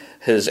in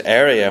his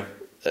area.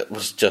 It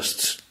was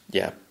just,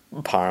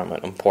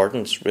 paramount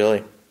importance,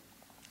 really.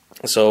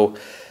 So,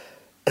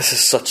 this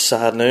is such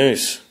sad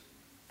news.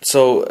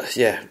 So,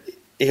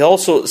 he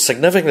also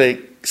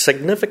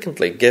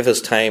significantly gave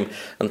his time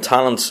and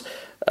talents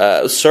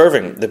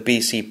serving the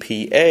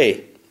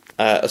BCPA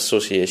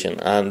association,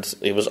 and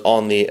he was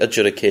on the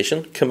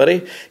adjudication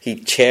committee. He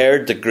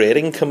chaired the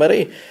grading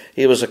committee.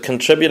 He was a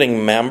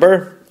contributing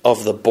member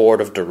of the board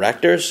of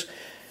directors,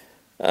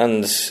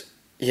 and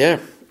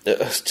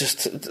it's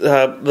just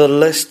the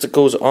list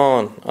goes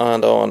on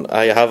and on.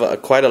 I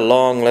have quite a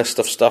long list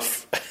of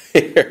stuff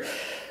here.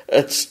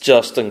 It's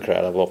just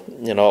incredible.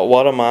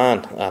 What a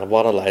man and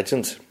what a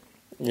legend.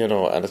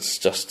 And it's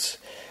just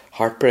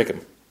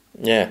heartbreaking.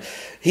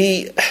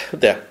 He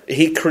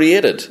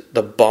created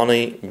the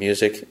Bonnie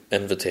Music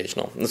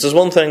Invitational. This is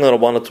one thing that I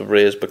wanted to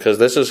raise,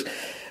 because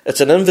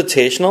it's an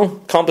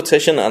invitational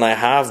competition, and I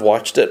have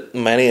watched it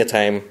many a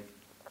time,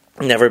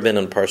 never been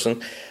in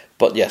person.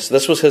 But yes,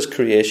 this was his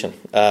creation,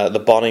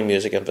 the Bonnie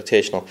Music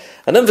Invitational.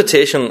 An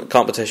invitation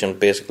competition,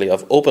 basically,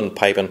 of open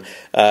piping,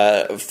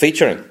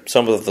 featuring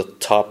some of the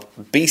top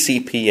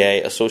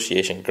BCPA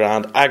Association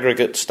Grand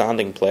Aggregate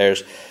Standing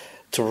players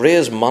to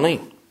raise money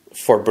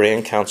for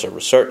brain cancer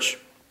research.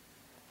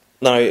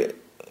 Now,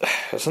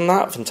 isn't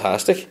that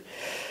fantastic?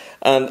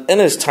 And in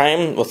his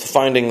time with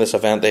founding this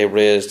event, they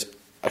raised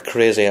a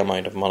crazy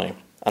amount of money.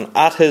 And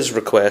at his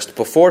request,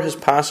 before his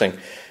passing,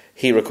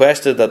 he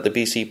requested that the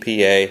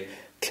BCPA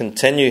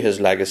continue his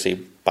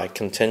legacy by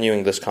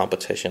continuing this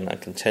competition and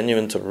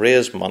continuing to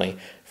raise money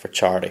for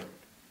charity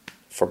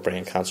for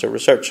brain cancer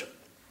research.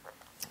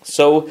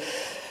 So,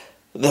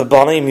 the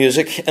Bonnie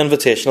Music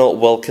Invitational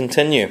will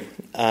continue,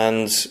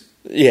 and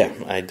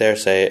I dare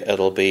say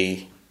it'll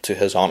be to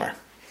his honour.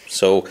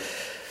 So,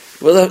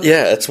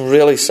 it's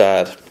really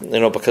sad,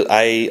 because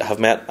I have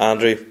met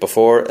Andrew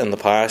before in the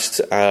past,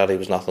 and he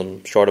was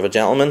nothing short of a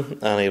gentleman,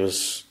 and he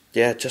was,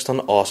 just an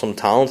awesome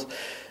talent,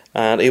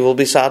 and he will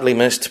be sadly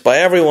missed by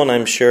everyone,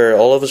 I'm sure,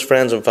 all of his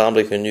friends and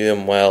family who knew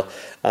him well,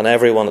 and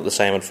everyone at the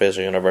Simon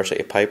Fraser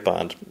University Pipe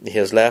Band. He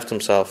has left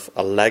himself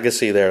a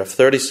legacy there of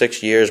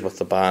 36 years with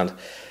the band,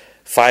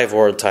 5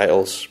 world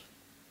titles.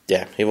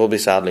 He will be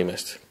sadly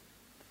missed.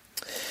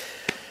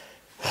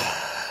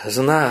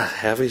 Isn't that a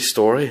heavy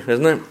story,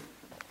 isn't it?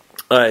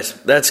 Alright,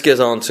 let's get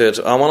on to it.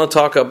 I want to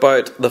talk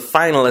about the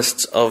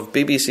finalists of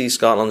BBC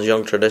Scotland's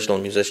Young Traditional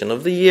Musician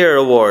of the Year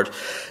award.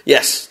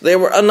 Yes, they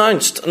were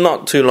announced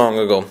not too long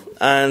ago,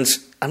 and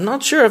I'm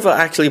not sure if I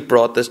actually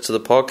brought this to the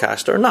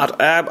podcast or not.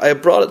 I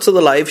brought it to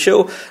the live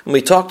show, and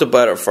we talked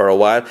about it for a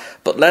while,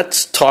 but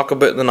let's talk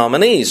about the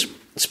nominees.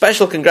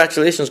 Special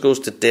congratulations goes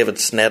to David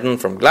Snedden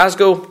from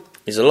Glasgow.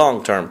 He's a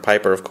long-term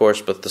piper, of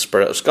course, with the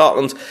Spirit of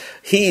Scotland.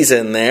 He's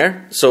in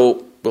there,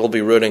 so we'll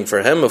be rooting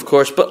for him, of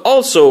course. But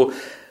also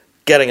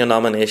getting a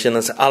nomination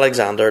is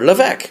Alexander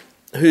Levesque,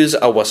 who's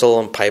a whistle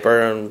and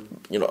piper and,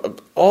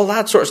 all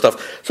that sort of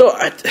stuff. So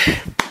I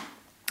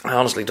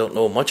honestly don't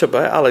know much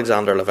about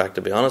Alexander Levesque,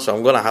 to be honest, so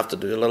I'm going to have to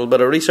do a little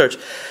bit of research.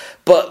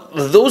 But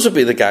those would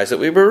be the guys that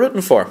we were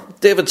rooting for,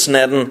 David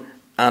Snedden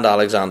and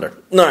Alexander.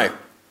 Now,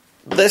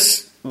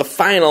 the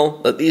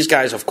final that these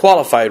guys have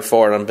qualified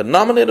for and been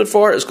nominated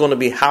for is going to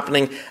be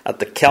happening at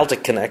the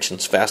Celtic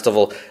Connections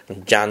Festival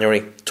in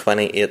January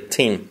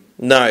 2018.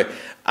 Now,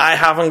 I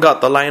haven't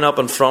got the lineup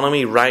in front of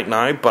me right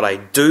now, but I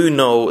do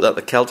know that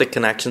the Celtic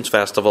Connections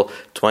Festival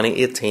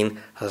 2018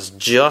 has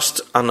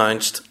just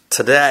announced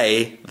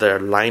today their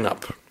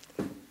lineup.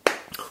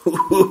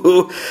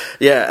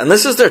 Yeah, and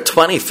this is their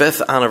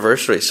 25th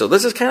anniversary, so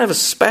this is kind of a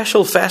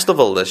special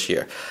festival this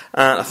year.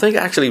 And I think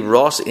actually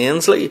Ross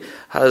Ainsley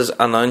has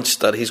announced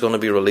that he's going to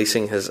be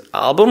releasing his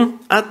album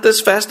at this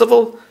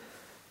festival.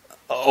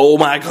 Oh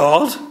my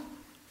god!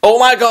 Oh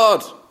my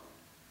god!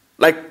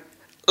 Like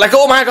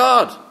oh my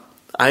god!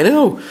 I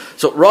know.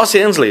 So Ross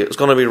Ainsley is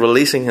going to be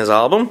releasing his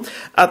album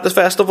at the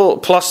festival,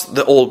 plus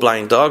the Old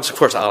Blind Dogs. Of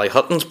course, Ali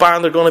Hutton's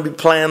band are going to be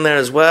playing there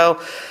as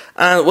well.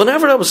 And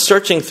whenever I was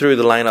searching through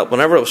the lineup,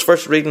 whenever I was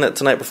first reading it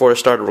tonight before I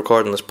started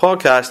recording this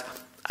podcast,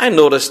 I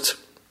noticed,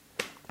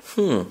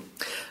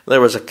 there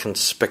was a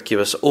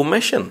conspicuous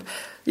omission.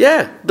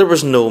 Yeah, there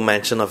was no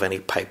mention of any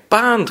pipe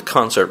band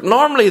concert.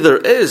 Normally there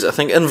is. I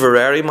think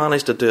Inverary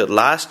managed to do it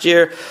last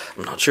year.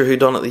 I'm not sure who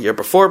done it the year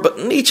before, but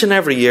each and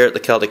every year at the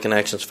Celtic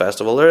Connections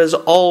Festival, there is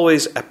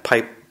always a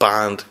pipe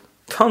band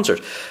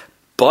concert.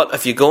 But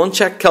if you go and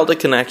check Celtic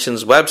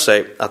Connections'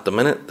 website, at the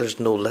minute, there's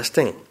no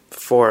listing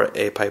for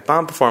a pipe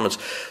band performance.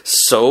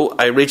 So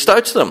I reached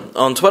out to them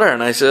on Twitter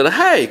and I said,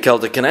 "Hey,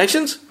 Celtic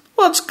Connections,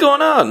 what's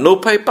going on? No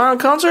pipe band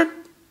concert?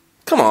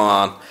 Come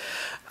on."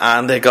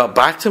 And they got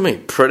back to me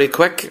pretty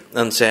quick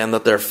and saying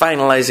that they're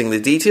finalising the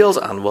details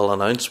and will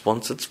announce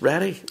once it's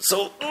ready.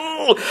 So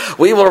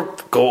we're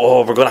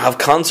going to have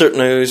concert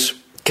news,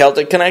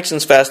 Celtic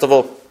Connections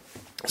Festival.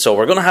 So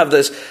we're going to have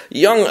this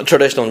Young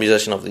Traditional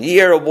Musician of the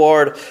Year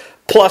award.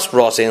 Plus,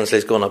 Ross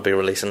Ainsley's going to be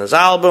releasing his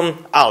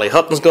album. Ali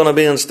Hutton's going to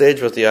be on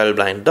stage with the Old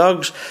Blind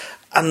Dogs.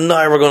 And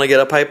now we're going to get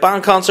a pipe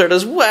band concert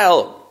as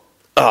well.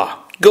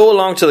 Go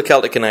along to the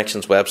Celtic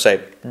Connections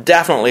website.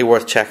 Definitely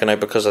worth checking out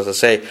because, as I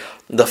say,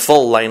 the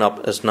full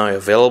lineup is now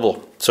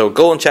available. So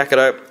go and check it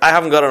out. I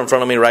haven't got it in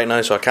front of me right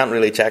now, so I can't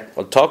really check.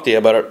 I'll talk to you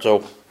about it,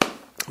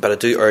 but I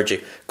do urge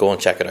you, go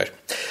and check it out.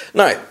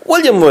 Now,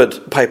 William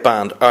Wood Pipe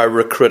Band are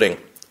recruiting.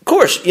 Of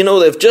course,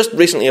 they've just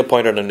recently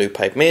appointed a new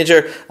pipe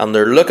major, and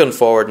they're looking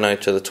forward now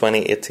to the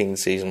 2018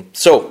 season.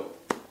 So,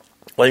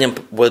 William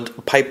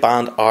Wood Pipe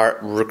Band are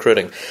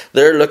recruiting.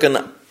 They're looking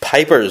at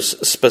pipers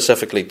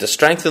specifically to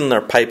strengthen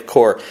their pipe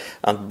corps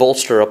and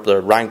bolster up their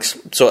ranks.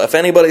 So if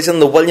anybody's in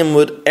the William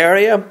Wood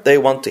area, they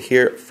want to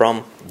hear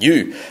from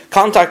you.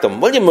 Contact them,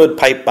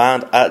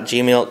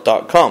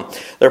 williamwoodpipeband@gmail.com.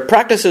 Their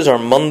practices are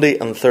Monday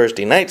and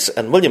Thursday nights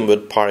in William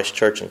Wood Parish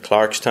Church in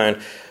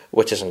Clarkstown,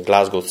 which is in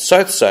Glasgow's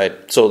south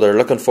side. So they're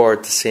looking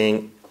forward to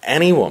seeing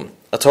anyone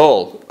at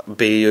all,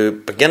 be you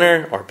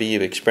beginner or be you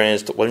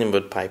experienced. William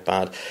Wood Pipe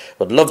Band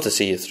would love to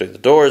see you through the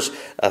doors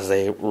as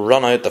they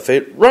run out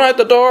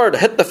the door to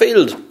hit the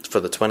field for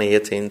the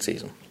 2018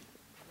 season.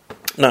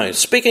 Now,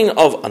 speaking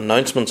of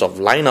announcements of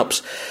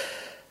lineups,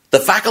 the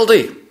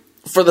faculty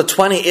for the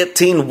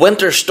 2018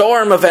 Winter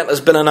Storm event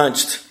has been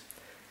announced.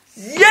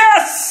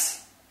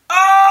 Yes!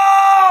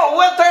 Oh,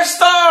 Winter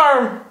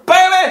Storm,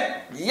 baby!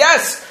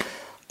 Yes!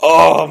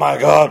 Oh my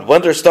God,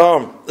 Winter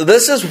Storm.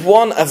 This is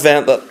one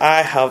event that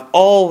I have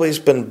always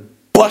been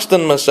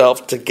busting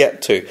myself to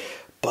get to,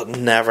 but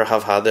never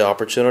have had the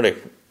opportunity.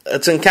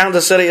 It's in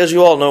Kansas City, as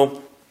you all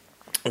know.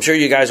 I'm sure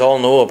you guys all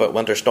know about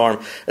Winter Storm.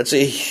 It's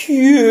a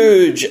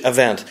huge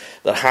event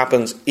that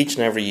happens each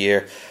and every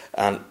year.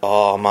 And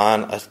oh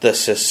man,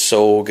 this is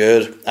so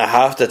good. I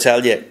have to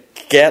tell you,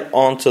 get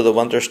onto the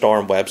Winter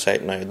Storm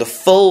website now. The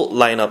full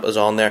lineup is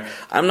on there.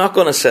 I'm not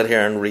going to sit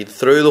here and read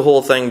through the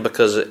whole thing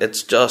because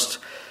it's just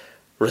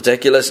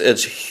ridiculous.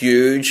 It's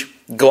huge.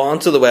 Go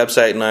onto the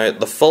website now.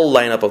 The full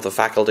lineup of the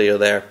faculty are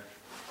there.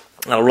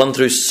 I'll run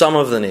through some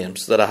of the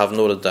names that I have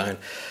noted down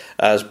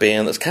as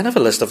being, it's kind of a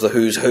list of the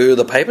who's who of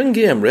the piping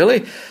game,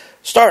 really.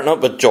 Starting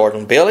up with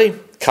Jordan Bailey,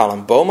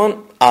 Callum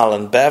Bowman,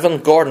 Alan Bevan,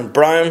 Gordon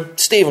Brown,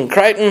 Stephen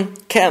Crichton,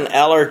 Ken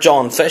Eller,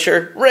 John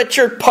Fisher,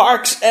 Richard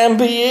Parks,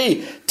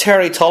 MBE,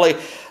 Terry Tully.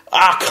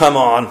 Come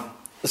on.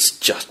 It's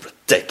just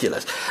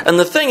ridiculous. And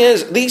the thing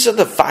is, these are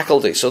the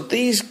faculty, so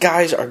these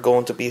guys are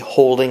going to be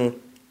holding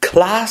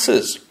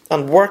classes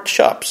and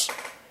workshops.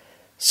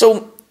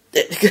 So,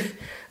 do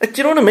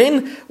you know what I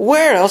mean?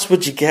 Where else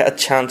would you get a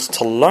chance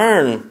to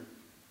learn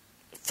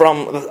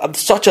from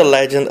such a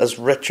legend as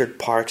Richard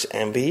Parks,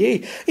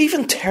 MBE?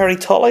 Even Terry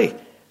Tully,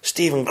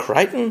 Stephen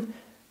Crichton,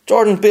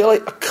 Jordan Bailey.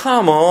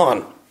 Come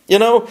on.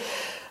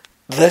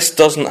 This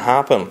doesn't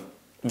happen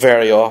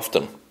very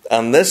often.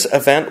 And this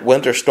event,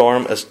 Winter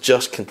Storm, is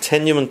just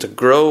continuing to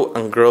grow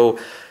and grow.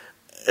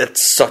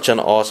 It's such an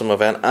awesome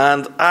event,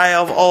 and I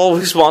have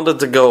always wanted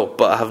to go,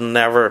 but I have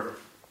never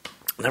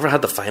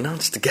had the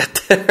finance to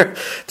get there,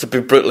 to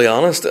be brutally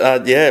honest.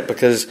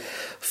 Because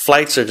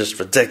flights are just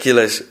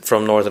ridiculous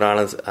from Northern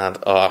Ireland, and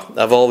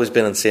I've always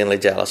been insanely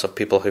jealous of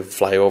people who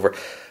fly over.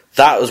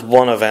 That was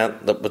one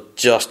event that would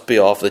just be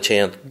off the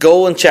chain.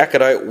 Go and check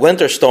it out,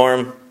 Winter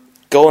Storm.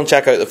 Go and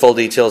check out the full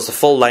details. The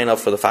full lineup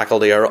for the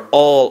faculty are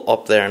all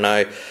up there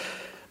now.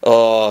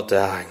 Oh,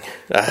 dang.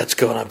 It's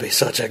going to be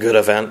such a good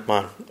event,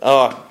 man.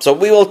 So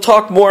we will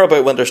talk more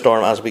about Winter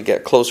Storm as we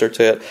get closer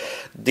to it.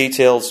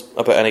 Details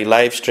about any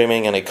live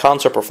streaming, any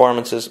concert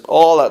performances,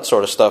 all that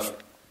sort of stuff.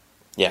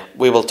 Yeah,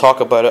 we will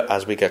talk about it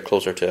as we get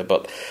closer to it,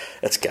 but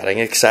it's getting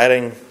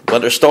exciting.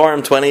 Winter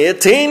Storm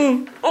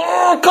 2018.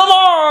 Oh, come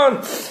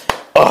on!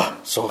 Oh,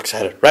 so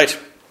excited. Right.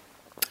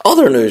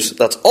 Other news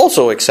that's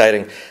also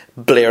exciting.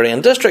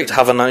 Blarion District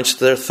have announced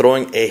they're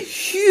throwing a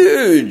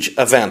huge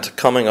event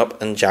coming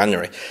up in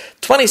January.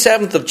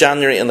 27th of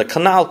January in the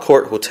Canal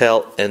Court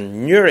Hotel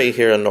in Newry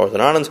here in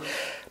Northern Ireland.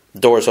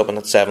 Doors open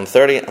at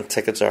 7:30 and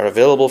tickets are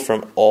available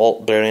from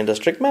all Blarion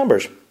District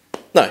members.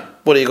 Now,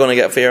 what are you going to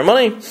get for your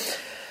money?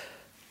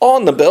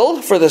 On the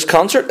bill for this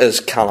concert is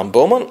Callum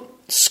Beaumont,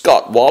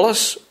 Scott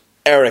Wallace,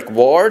 Eric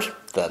Ward,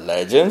 the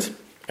legend,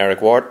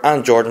 Eric Ward,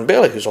 and Jordan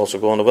Bailey, who's also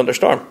going to Winter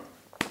Storm.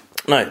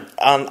 Now,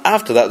 and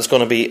after that, there's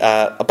going to be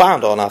a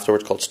band on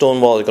afterwards called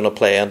Stonewall. They're going to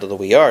play into the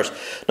wee hours.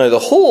 Now, the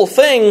whole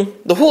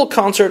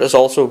concert is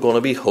also going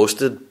to be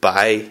hosted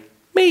by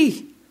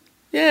me.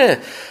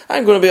 Yeah,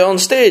 I'm going to be on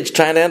stage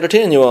trying to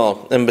entertain you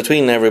all in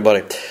between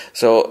everybody.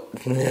 So,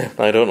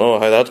 I don't know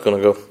how that's going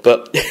to go.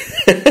 But,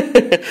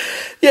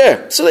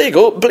 yeah, so there you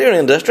go.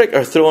 Blarion District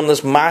are throwing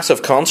this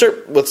massive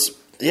concert with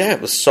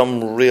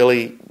some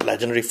really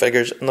legendary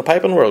figures in the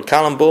piping world.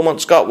 Callum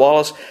Beaumont, Scott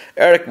Wallace,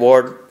 Eric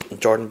Ward, and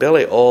Jordan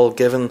Bailey all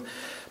giving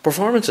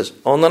performances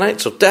on the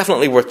night. So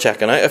definitely worth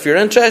checking out. If you're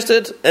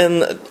interested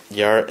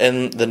you're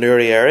in the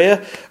Newry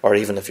area, or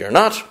even if you're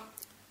not,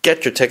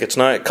 get your tickets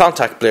now.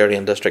 Contact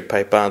Blarion District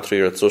Pipe Band through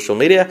your social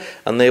media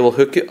and they will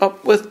hook you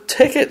up with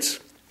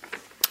tickets.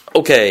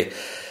 Okay,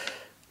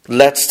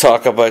 let's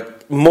talk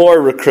about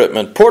more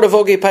recruitment.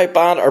 Portavogie Pipe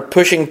Band are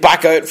pushing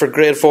back out for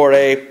Grade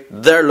 4A.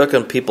 They're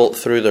looking people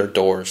through their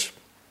doors,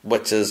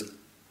 which is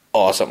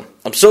awesome.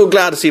 I'm so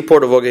glad to see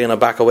Portavogie in a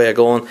back away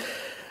going.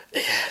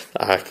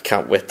 I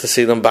can't wait to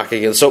see them back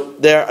again. So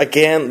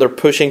they're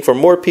pushing for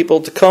more people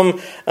to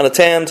come and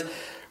attend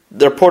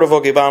their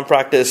Portavogie band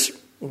practice.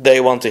 They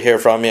want to hear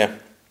from you.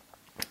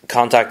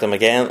 Contact them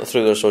again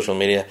through their social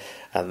media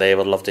and they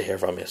would love to hear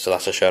from you. So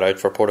that's a shout out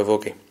for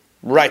Portavogie.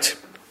 Right.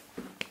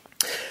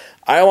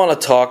 I want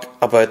to talk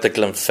about the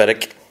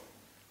Glenfiddich.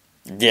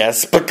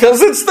 Yes,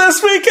 because it's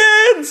this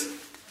weekend!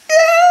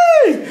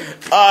 Yay!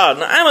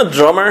 I'm a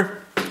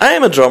drummer. I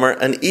am a drummer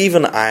and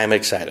even I'm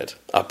excited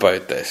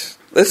about this.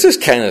 This is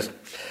kind of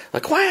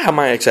like, why am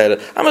I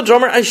excited? I'm a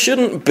drummer. I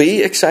shouldn't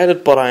be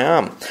excited, but I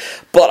am.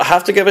 But I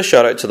have to give a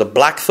shout out to the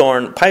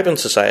Blackthorn Piping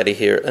Society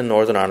here in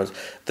Northern Ireland.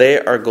 They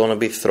are going to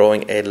be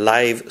throwing a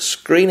live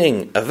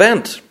screening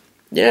event.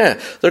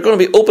 Yeah, they're going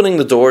to be opening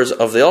the doors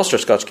of the Ulster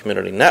Scots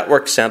Community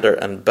Network Centre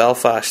in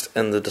Belfast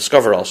in the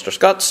Discover Ulster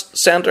Scots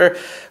Centre,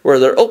 where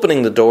they're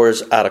opening the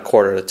doors at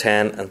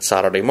 9:45 on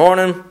Saturday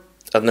morning,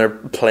 and they're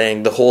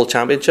playing the whole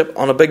championship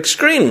on a big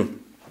screen.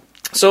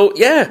 So,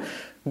 yeah,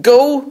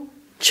 go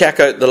check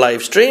out the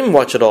live stream,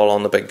 watch it all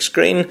on the big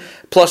screen.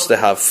 Plus, they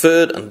have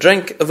food and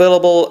drink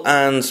available,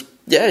 and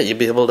yeah, you'll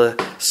be able to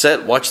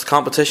sit, watch the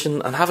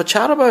competition, and have a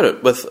chat about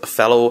it with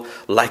fellow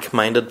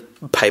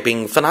like-minded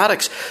piping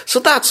fanatics. So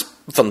that's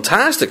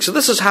fantastic. So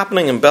this is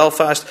happening in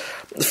Belfast.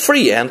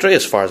 Free entry,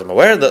 as far as I'm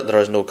aware, that there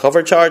is no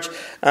cover charge.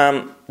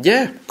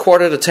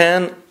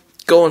 9:45,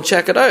 go and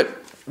check it out.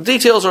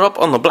 Details are up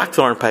on the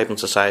Blackthorn Piping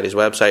Society's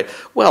website.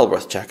 Well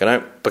worth checking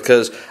out,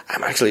 because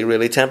I'm actually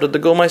really tempted to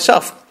go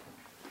myself.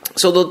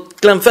 So the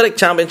Glenfiddich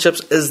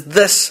Championships is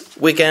this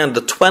weekend,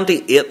 the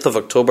 28th of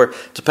October,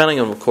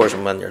 depending on, of course,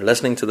 when you're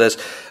listening to this.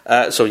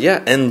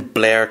 In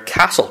Blair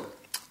Castle.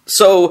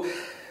 So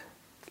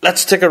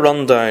let's take a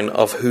rundown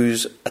of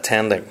who's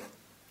attending.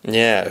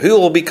 Yeah, who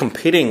will be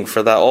competing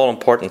for that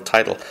all-important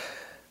title?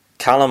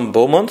 Callum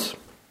Beaumont.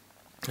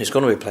 He's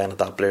going to be playing at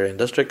that Blarion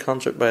District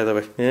concert, by the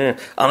way. Yeah,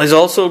 and he's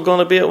also going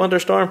to be at Winter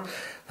Storm.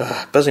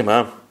 Busy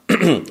man.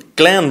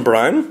 Glenn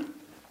Brown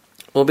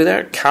will be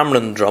there.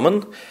 Cameron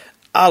Drummond,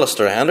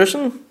 Alistair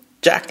Henderson,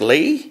 Jack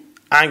Lee,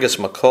 Angus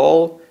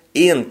McCall,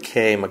 Ian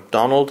K.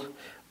 MacDonald,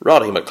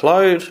 Roddy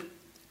McLeod,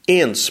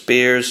 Ian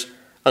Spears,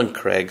 and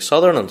Craig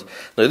Sutherland.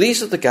 Now,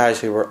 these are the guys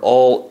who were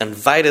all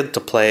invited to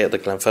play at the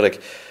Glenfiddich.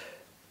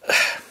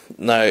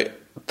 Now,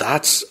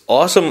 that's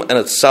awesome in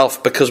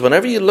itself, because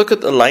whenever you look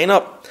at the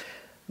lineup,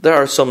 there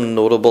are some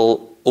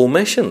notable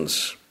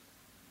omissions.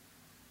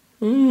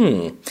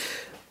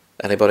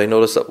 Anybody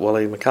notice that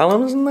Willie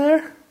McCallum isn't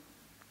there?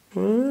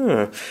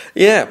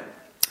 Yeah.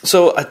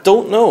 So, I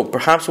don't know.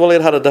 Perhaps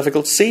Willie had a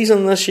difficult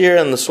season this year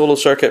in the solo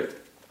circuit.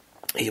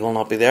 He will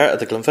not be there at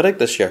the Glenfiddich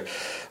this year.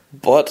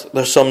 But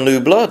there's some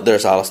new blood.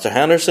 There's Alistair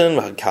Henderson,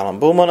 we had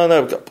Callum Bowman in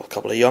there, we've got a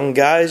couple of young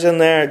guys in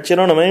there, do you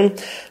know what I mean?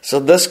 So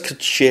this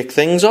could shake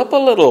things up a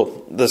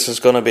little. This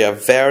is going to be a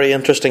very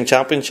interesting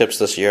championships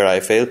this year, I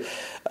feel.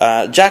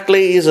 Jack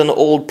Lee is an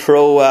old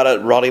pro at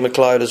it, Roddy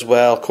McLeod as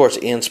well, of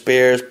course Ian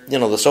Spears,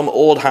 there's some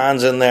old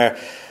hands in there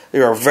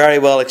who are very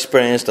well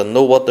experienced and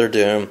know what they're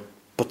doing,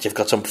 but you've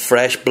got some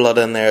fresh blood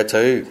in there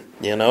too,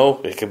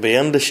 it could be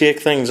in to shake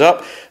things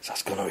up, so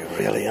that's going to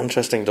be really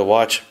interesting to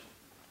watch.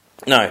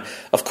 Now,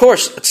 of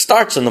course, it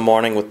starts in the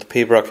morning with the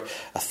Pembroke.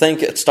 I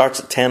think it starts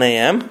at 10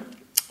 a.m.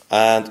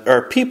 And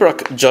our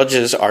Pembroke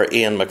judges are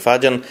Ian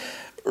McFadden,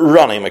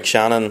 Ronnie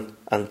McShannon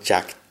and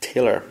Jack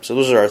Taylor. So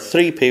those are our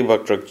 3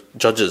 Pembroke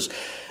judges.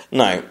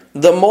 Now,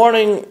 the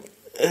morning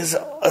is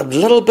a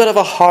little bit of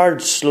a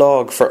hard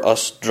slog for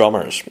us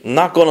drummers. I'm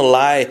not going to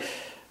lie,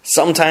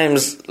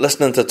 sometimes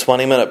listening to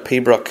 20-minute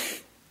Pembroke,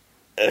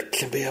 it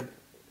can be a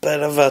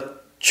bit of a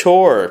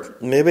chore.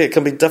 Maybe it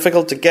can be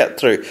difficult to get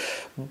through.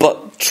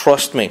 But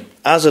trust me,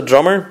 as a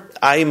drummer,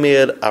 I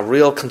made a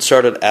real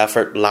concerted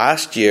effort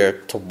last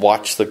year to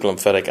watch the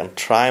Glenfiddich and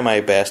try my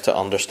best to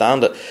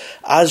understand it.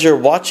 As you're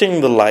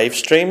watching the live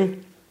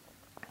stream,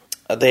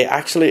 they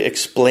actually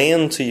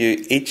explain to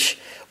you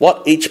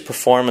what each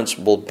performance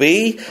will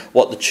be,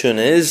 what the tune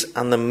is,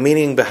 and the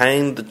meaning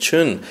behind the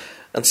tune.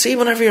 And see,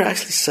 whenever you're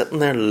actually sitting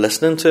there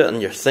listening to it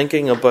and you're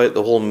thinking about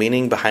the whole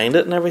meaning behind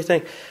it and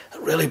everything, it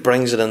really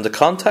brings it into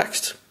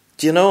context.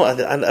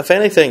 And if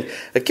anything,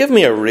 it gave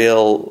me a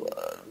real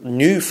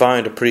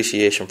newfound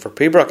appreciation for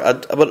Pembroke. I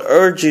would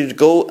urge you to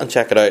go and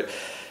check it out.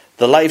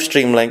 The live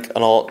stream link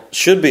and all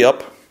should be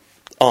up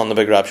on the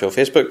Big Rab Show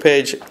Facebook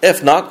page.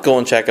 If not, go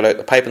and check it out.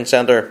 The Piping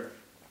Centre,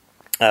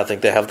 I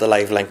think they have the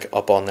live link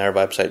up on their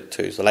website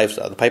too. So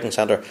the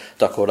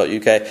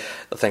pipingcentre.co.uk. I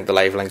think the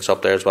live link's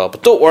up there as well.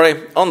 But don't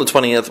worry, on the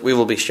 20th we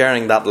will be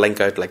sharing that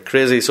link out like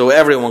crazy so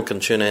everyone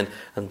can tune in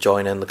and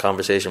join in the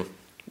conversation.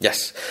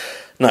 Yes.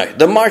 Now,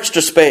 the March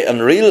to Spey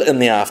and Reel in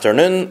the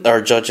afternoon,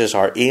 our judges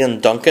are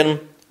Ian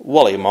Duncan,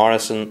 Wally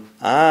Morrison,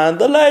 and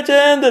the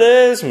legend it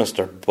is,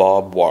 Mr.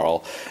 Bob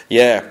Worrell.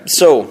 Yeah,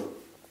 so,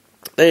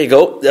 there you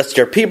go. That's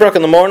your Pembroke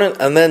in the morning,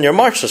 and then your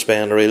March to Spey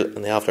and Reel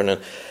in the afternoon.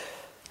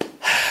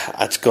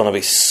 It's going to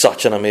be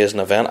such an amazing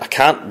event. I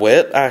can't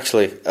wait,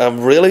 actually. I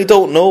really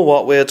don't know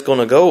what way it's going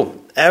to go.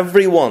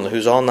 Everyone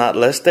who's on that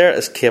list there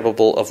is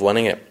capable of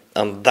winning it.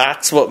 And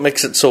that's what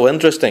makes it so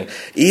interesting.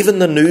 Even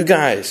the new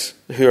guys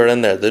who are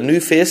in there, the new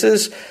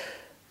faces,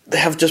 they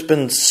have just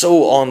been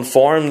so on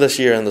form this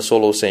year in the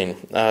solo scene.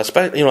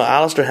 Especially,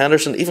 Alistair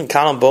Henderson, even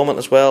Callum Bowman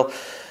as well.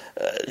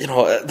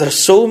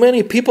 There's so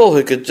many people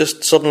who could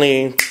just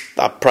suddenly,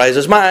 that prize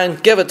is mine,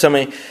 give it to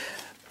me.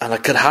 And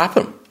it could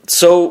happen.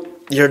 So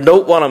you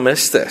don't want to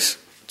miss this.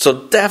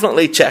 So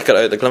definitely check it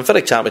out. The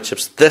Glenfiddich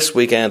Championships this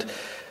weekend.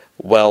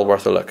 Well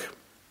worth a look.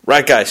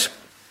 Right, guys.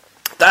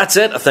 That's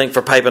it, I think,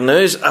 for Piping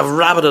News. I've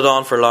rabbited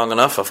on for long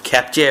enough. I've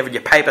kept you with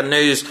your Piping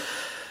News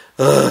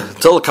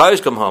until the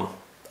cows come home.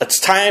 It's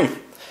time.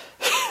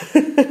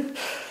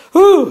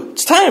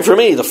 It's time for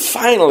me to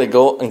finally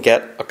go and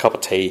get a cup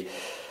of tea.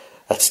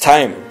 It's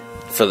time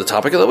for the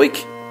topic of the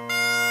week.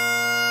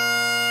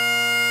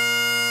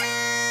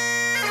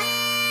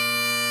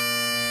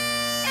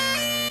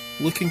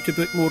 Looking to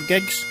book more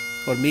gigs?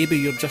 Or maybe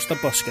you're just a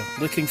busker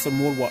looking for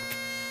more work?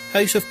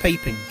 House of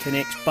Piping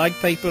connects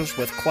bagpipers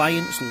with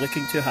clients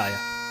looking to hire.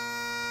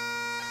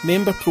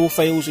 Member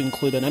profiles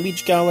include an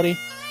image gallery,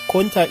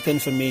 contact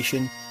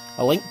information,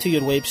 a link to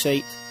your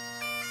website,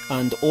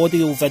 and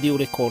audio-video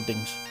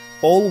recordings,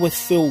 all with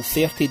full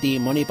 30-day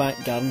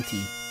money-back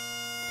guarantee.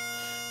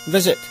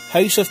 Visit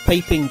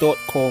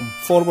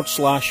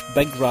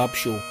houseofpiping.com/Big Rab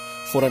Show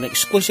for an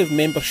exclusive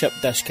membership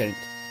discount.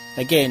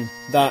 Again,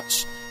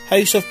 that's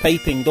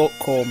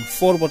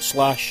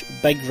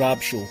houseofpiping.com/Big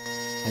Rab Show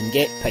and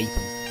get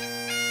piping.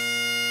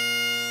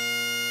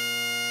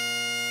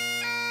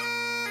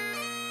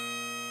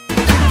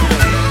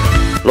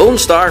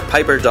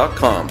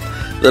 LoneStarPiper.com,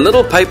 the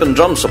little pipe and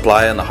drum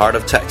supply in the heart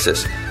of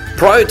Texas.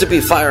 Proud to be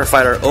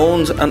firefighter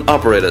owned and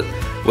operated.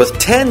 With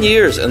 10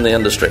 years in the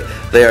industry,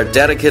 they are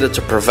dedicated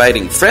to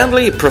providing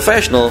friendly,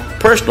 professional,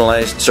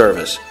 personalised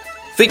service.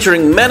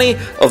 Featuring many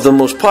of the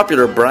most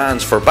popular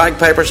brands for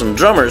bagpipers and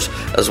drummers,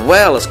 as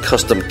well as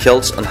custom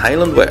kilts and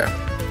Highland wear.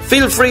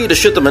 Feel free to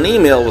shoot them an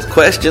email with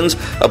questions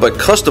about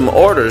custom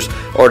orders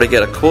or to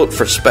get a quote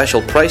for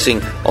special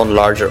pricing on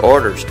larger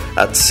orders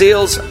at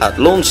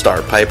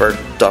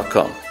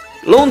sales@LoneStarPiper.com.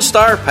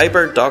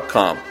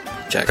 LoneStarPiper.com.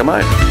 Check them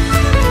out.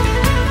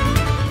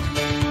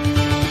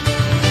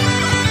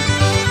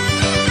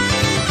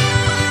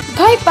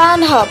 Pipe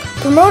Band Hub,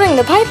 promoting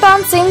the pipe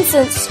band scene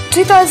since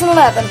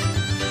 2011.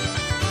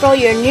 For all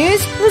your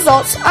news,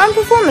 results and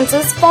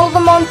performances, follow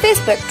them on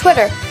Facebook,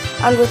 Twitter,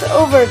 and with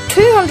over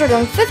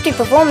 250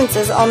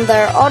 performances on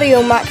their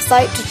Audio Max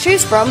site to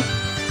choose from,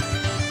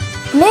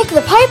 make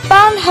the Pipe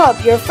Band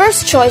Hub your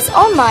first choice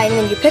online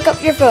when you pick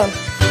up your phone.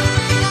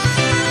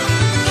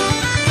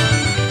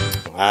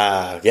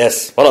 Ah,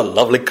 yes, what a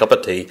lovely cup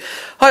of tea.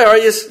 How are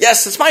you?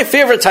 Yes, it's my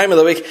favourite time of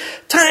the week.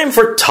 Time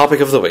for Topic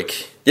of the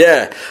Week.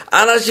 Yeah,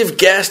 and as you've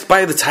guessed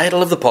by the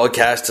title of the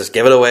podcast, just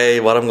give it away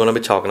what I'm going to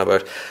be talking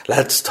about.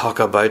 Let's talk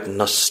about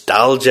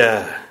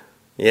nostalgia.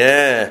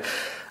 Yeah,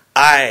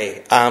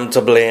 I am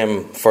to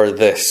blame for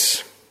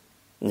this,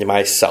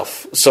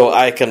 myself. So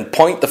I can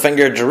point the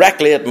finger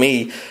directly at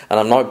me, and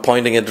I'm not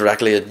pointing it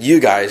directly at you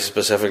guys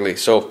specifically.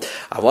 So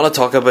I want to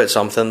talk about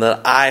something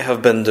that I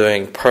have been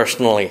doing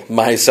personally,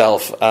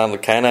 myself, and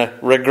kind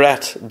of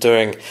regret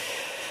doing.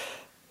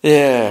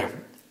 Yeah,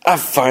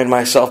 I've found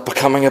myself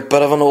becoming a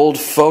bit of an old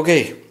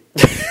fogey.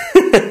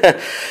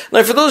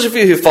 Now, for those of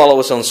you who follow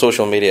us on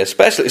social media,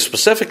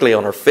 specifically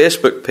on our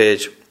Facebook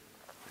page,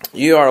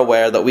 you are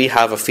aware that we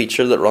have a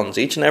feature that runs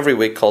each and every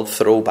week called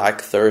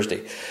Throwback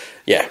Thursday.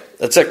 Yeah,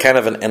 it's a kind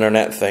of an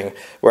internet thing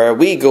where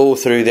we go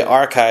through the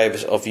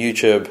archives of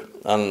YouTube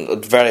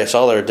and various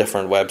other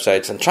different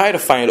websites and try to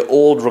find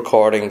old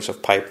recordings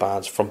of pipe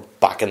bands from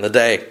back in the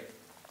day.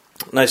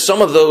 Now,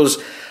 some of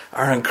those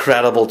are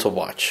incredible to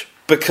watch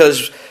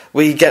because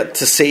we get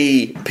to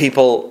see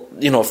people,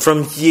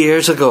 from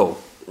years ago.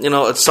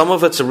 Some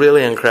of it's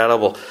really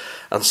incredible.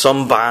 And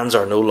some bands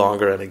are no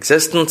longer in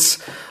existence.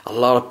 A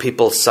lot of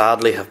people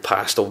sadly have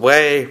passed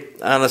away.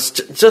 And it's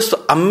just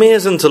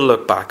amazing to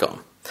look back on.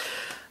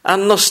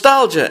 And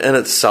nostalgia in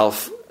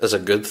itself is a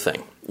good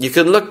thing. You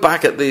can look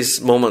back at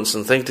these moments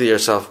and think to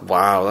yourself,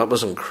 wow, that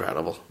was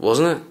incredible,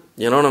 wasn't it?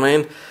 You know what I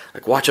mean?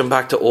 Like watching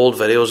back to old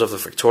videos of the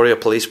Victoria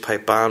Police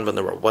Pipe Band when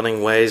they were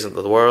winning ways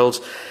into the Worlds.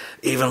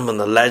 Even when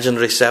the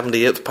legendary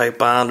 78th Pipe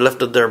Band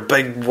lifted their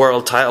big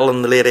world title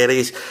in the late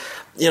 80s.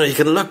 You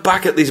can look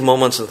back at these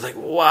moments and think,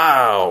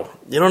 wow.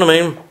 You know what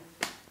I mean?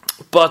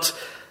 But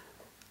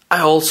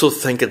I also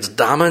think it's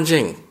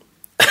damaging.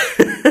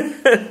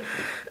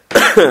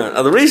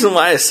 And the reason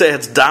why I say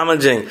it's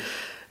damaging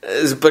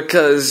is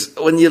because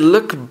when you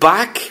look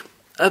back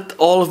at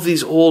all of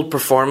these old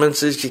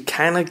performances, you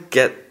kind of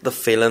get the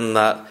feeling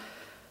that,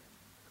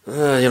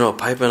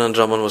 piping and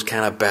drumming was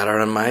kind of better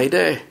in my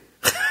day.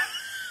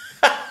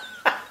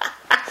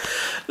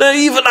 Now,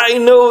 even I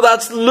know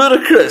that's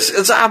ludicrous.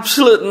 It's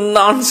absolute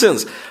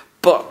nonsense.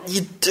 But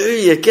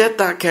you get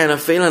that kind of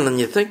feeling, and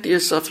you think to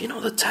yourself,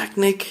 the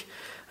technique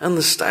and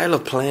the style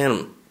of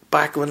playing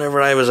back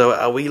whenever I was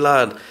a wee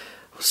lad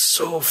was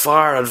so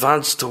far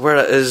advanced to where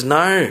it is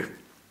now.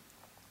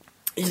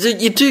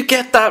 You do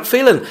get that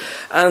feeling.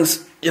 And,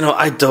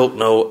 I don't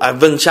know.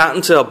 I've been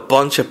chatting to a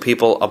bunch of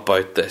people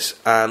about this,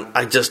 and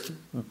I just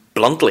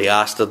bluntly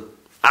asked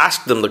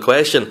them the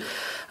question.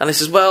 And he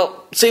says,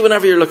 well, see,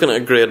 whenever you're looking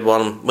at grade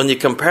 1, when you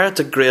compare it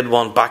to grade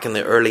 1 back in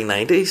the early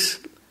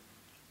 90s,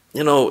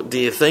 do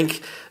you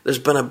think there's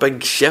been a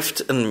big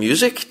shift in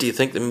music? Do you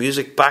think the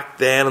music back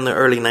then in the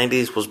early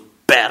 90s was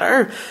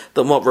better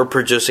than what we're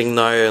producing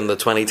now in the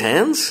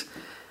 2010s?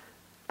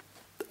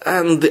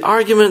 And the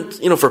argument,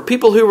 for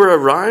people who were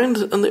around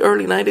in the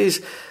early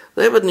 90s,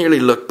 they would nearly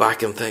look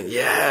back and think,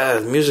 yeah,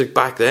 music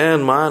back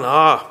then, man,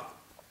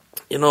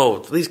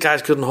 these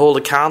guys couldn't hold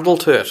a candle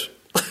to it.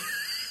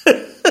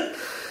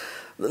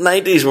 The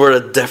 90s were a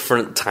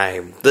different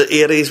time. The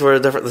 80s were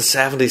the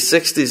 70s,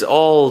 60s,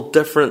 all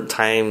different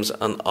times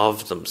and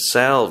of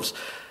themselves.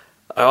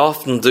 I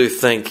often do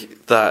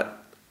think that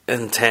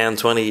in 10,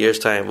 20 years'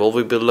 time,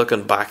 we'll be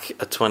looking back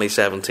at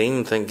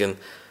 2017 thinking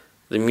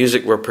the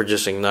music we're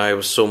producing now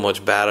was so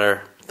much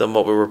better than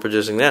what we were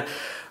producing then.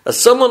 As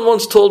someone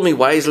once told me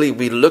wisely,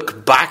 we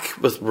look back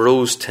with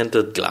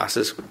rose-tinted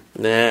glasses.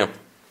 Yeah,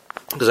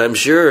 because I'm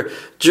sure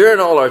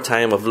during all our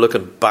time of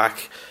looking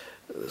back,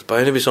 there's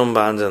bound to be some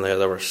bands in there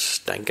that were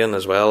stinking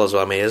as well as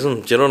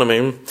amazing. Do you know what I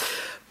mean?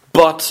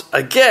 But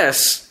I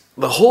guess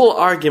the whole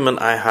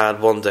argument I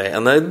had one day,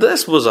 and now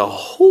this was a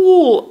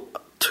whole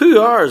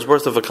 2 hours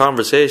worth of a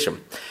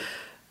conversation,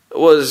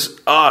 was,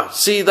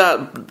 see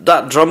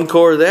that drum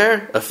corps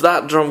there? If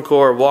that drum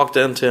corps walked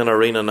into an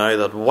arena now,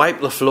 they'd wipe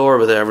the floor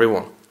with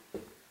everyone.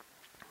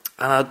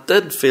 And I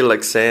did feel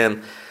like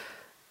saying,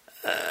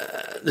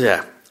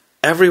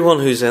 everyone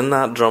who's in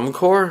that drum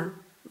corps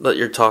that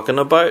you're talking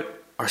about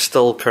are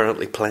still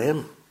currently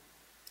playing.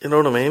 You know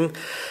what I mean?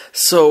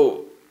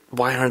 So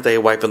why aren't they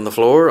wiping the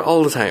floor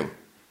all the time?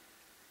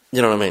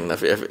 You know what I mean?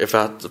 If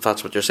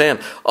that's what you're saying.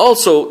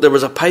 Also, there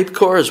was a pipe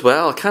corps as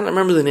well. I can't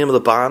remember the name of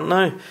the band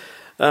now.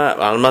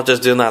 I'm not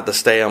just doing that to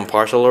stay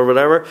impartial or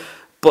whatever.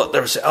 But they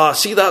were saying,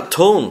 see that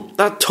tone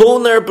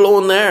they're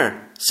blowing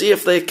there. See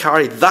if they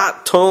carry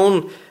that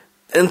tone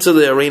into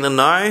the arena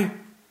now.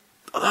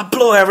 That'll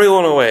blow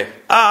everyone away.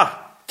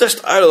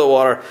 Just out of the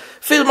water.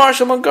 Field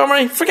Marshal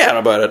Montgomery, forget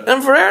about it.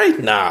 Inverary,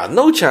 nah,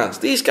 no chance.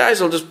 These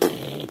guys will just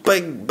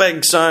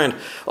big sound,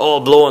 all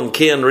blowing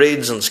cane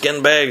reeds and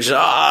skin bags.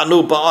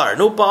 No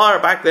bother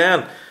back then.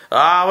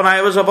 When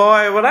I was a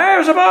boy.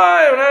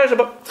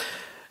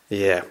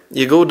 Yeah,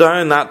 you go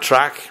down that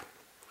track,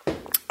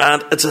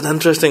 and it's an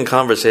interesting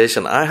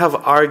conversation. I have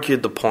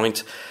argued the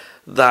point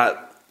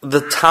that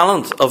the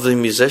talent of the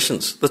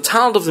musicians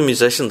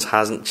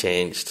hasn't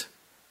changed.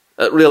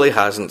 It really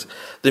hasn't.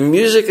 The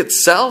music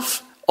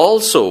itself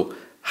also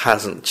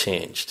hasn't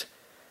changed.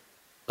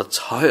 It's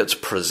how it's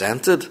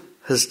presented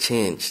has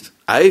changed,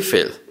 I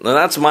feel. Now,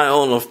 that's my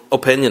own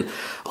opinion,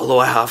 although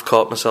I have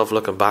caught myself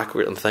looking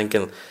backward and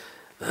thinking,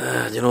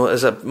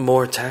 is it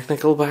more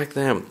technical back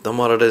then than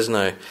what it is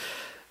now?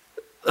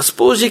 I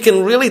suppose you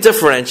can really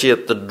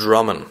differentiate the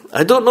drumming.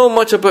 I don't know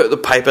much about the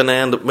piping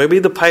end. Maybe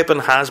the piping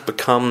has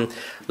become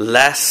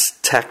less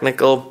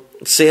technical,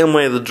 same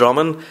way the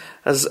drumming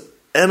has,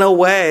 in a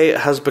way,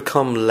 has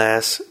become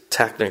less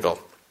technical.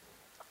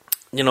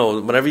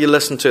 Whenever you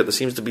listen to it, there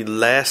seems to be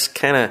less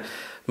kind of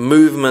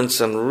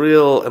movements and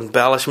real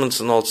embellishments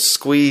and all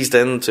squeezed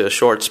into a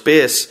short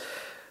space,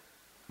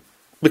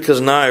 because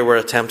now we're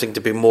attempting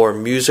to be more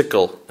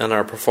musical in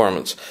our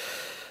performance.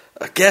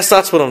 I guess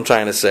that's what I'm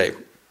trying to say.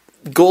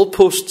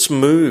 Goalposts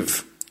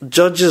move.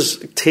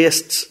 Judges'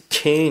 tastes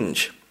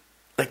change.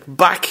 Like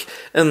back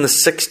in the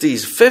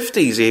 60s,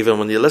 50s even,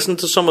 when you listen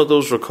to some of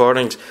those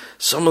recordings,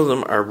 some of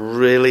them are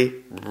really,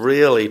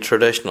 really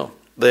traditional.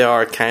 They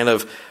are kind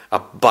of a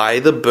by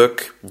the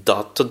book,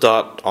 dot to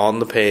dot on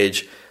the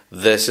page.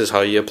 This is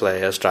how you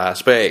play a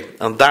Strathspey.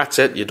 And that's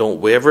it. You don't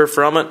waver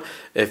from it.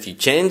 If you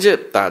change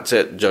it, that's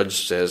it.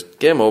 Judge says,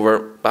 game over,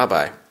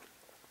 bye-bye.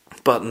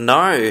 But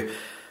now,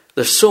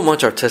 there's so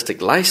much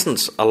artistic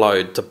license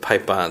allowed to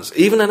pipe bands.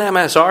 Even in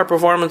MSR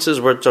performances,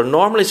 which are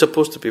normally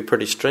supposed to be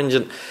pretty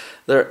stringent,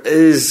 there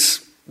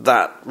is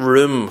that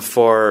room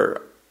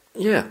for,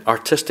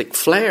 artistic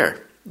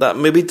flair that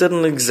maybe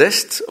didn't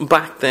exist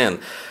back then.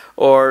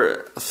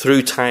 Or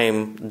through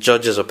time,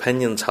 judges'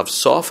 opinions have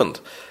softened.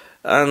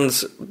 And,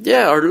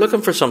 are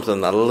looking for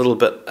something a little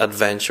bit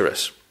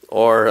adventurous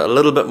or a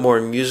little bit more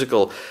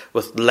musical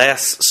with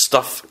less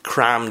stuff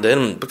crammed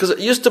in. Because it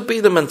used to be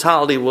the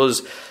mentality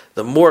was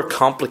the more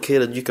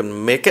complicated you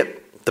can make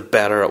it, the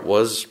better it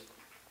was.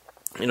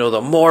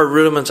 The more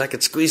rudiments I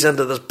could squeeze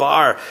into this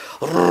bar,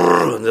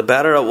 the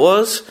better it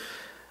was.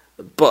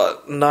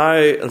 But now,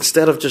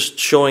 instead of just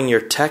showing your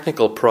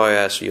technical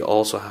prowess, you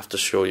also have to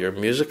show your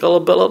musical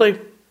ability.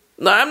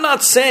 Now, I'm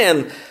not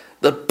saying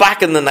that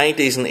back in the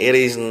 90s and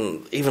 80s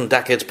and even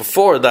decades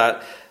before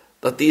that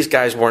these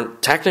guys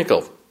weren't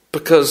technical.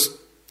 Because,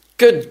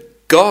 good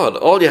God,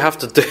 all you have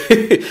to do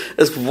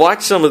is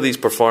watch some of these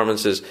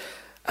performances,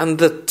 and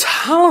the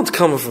talent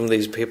coming from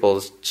these people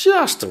is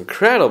just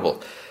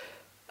incredible.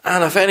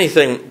 And if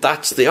anything,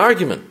 that's the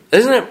argument,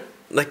 isn't it?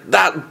 Like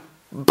that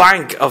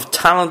bank of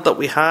talent that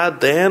we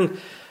had then,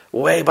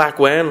 way back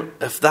when,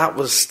 if that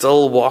was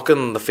still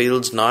walking the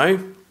fields now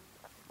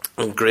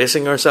and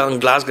gracing ourselves in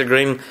Glasgow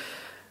Green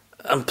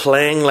and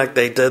playing like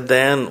they did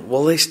then,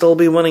 will they still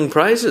be winning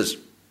prizes?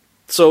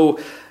 So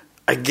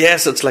I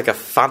guess it's like a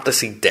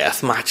fantasy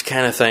deathmatch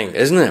kind of thing,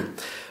 isn't it?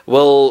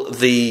 Will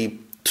the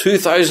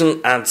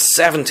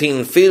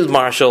 2017 Field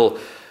Marshal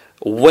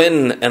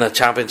win in a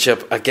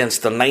championship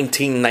against the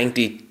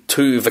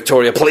 1992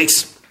 Victoria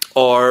Police?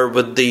 Or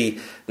would the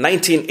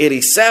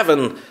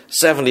 1987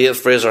 78th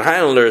Fraser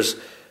Highlanders,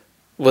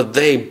 would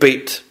they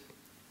beat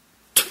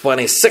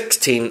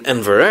 2016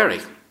 Inverary?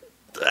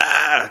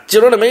 Do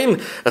you know what I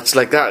mean? It's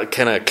like that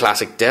kind of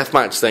classic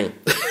deathmatch thing.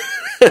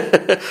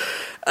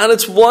 And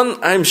it's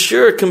one I'm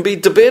sure can be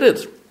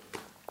debated.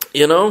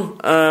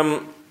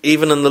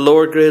 Even in the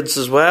lower grades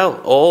as well,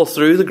 all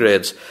through the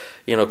grades.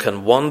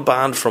 Can one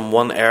band from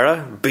one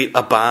era beat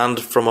a band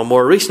from a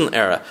more recent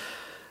era?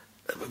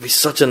 It would be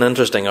such an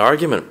interesting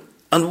argument.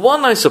 And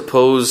one, I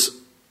suppose,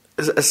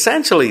 is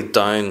essentially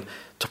down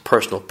to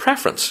personal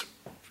preference.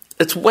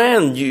 It's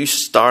when you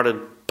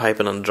started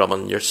piping and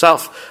drumming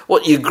yourself,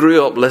 what you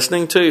grew up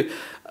listening to,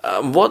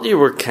 what you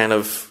were kind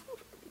of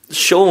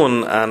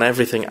shown and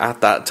everything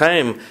at that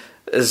time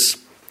is,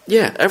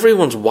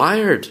 everyone's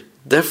wired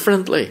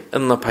differently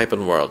in the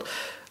piping world.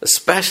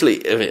 Especially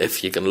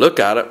if you can look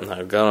at it, and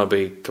I'm going to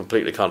be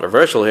completely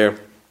controversial here,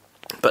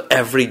 but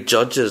every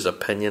judge's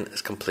opinion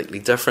is completely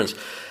different.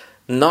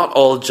 Not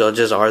all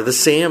judges are the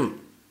same.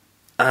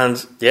 And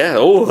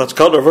that's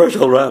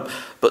controversial, Rab.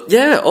 But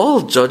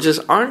all judges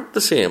aren't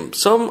the same.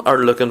 Some are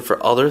looking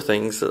for other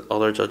things that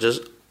other judges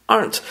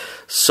aren't.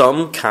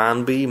 Some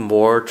can be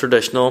more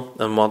traditional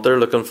in what they're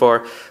looking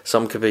for.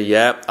 Some could be,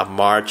 a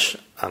march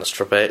and a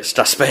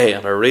strathspey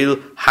and a reel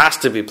has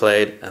to be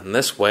played in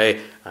this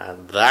way,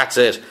 and that's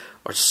it.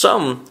 Or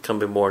some can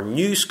be more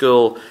new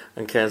school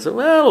and can say,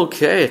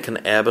 it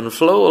can ebb and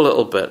flow a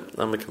little bit,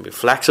 and we can be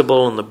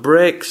flexible in the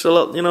breaks a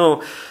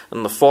little,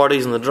 and the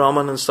 40s and the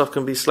drumming and stuff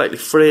can be slightly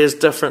phrased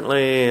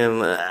differently,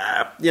 and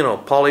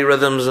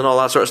polyrhythms and all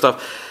that sort of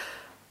stuff.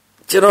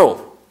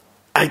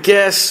 I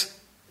guess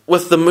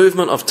with the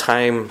movement of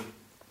time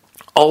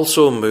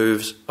also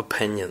moves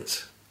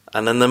opinions.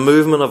 And in the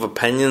movement of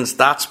opinions,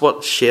 that's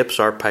what shapes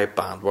our pipe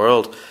band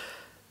world.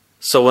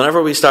 So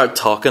whenever we start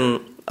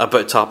talking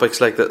about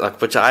topics like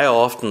that, which I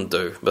often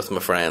do with my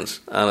friends,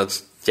 and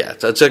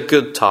it's a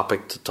good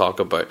topic to talk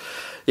about.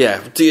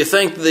 Do you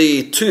think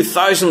the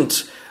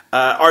 2000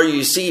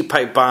 RUC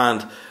pipe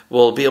band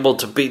will be able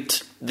to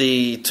beat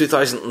the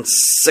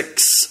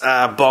 2006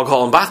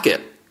 Boghall and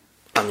Bathgate?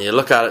 And you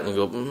look at it and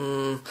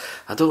go,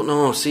 I don't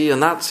know. See, in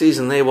that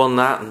season they won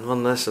that and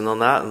won this and won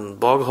that, and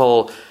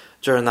Boghall,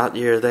 during that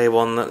year they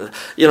won.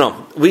 You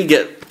know, we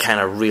get kind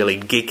of really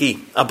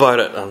geeky about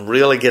it and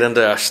really get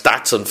into our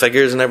stats and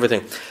figures and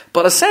everything.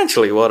 But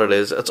essentially what it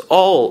is, it's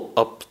all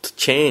up to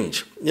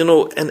change. You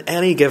know, in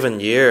any given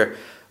year,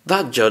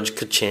 that judge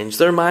could change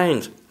their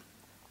mind.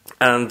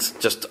 And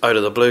just out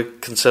of the blue,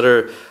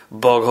 consider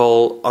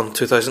Boghall on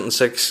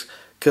 2006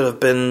 could have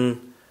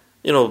been,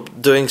 you know,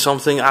 doing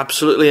something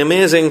absolutely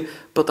amazing,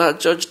 but that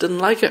judge didn't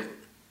like it.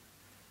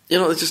 You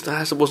know,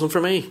 it wasn't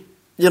for me.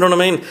 You know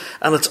what I mean?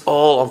 And it's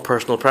all on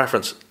personal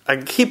preference. I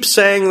keep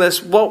saying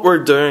this, what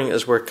we're doing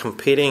is we're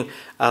competing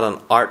at an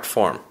art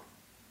form.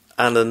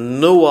 And in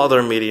no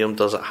other medium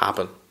does it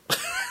happen.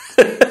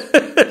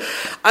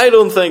 I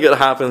don't think it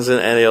happens in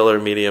any other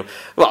medium.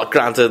 Well,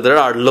 granted, there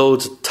are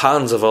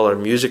tons of other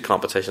music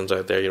competitions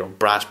out there, you know,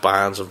 brass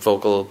bands and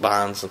vocal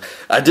bands. And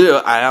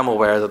I am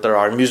aware that there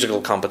are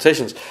musical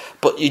competitions,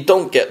 but you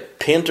don't get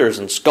painters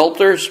and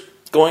sculptors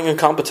going in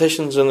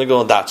competitions and they're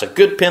going, that's a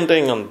good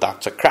painting and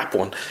that's a crap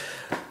one.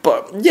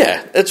 But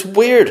yeah, it's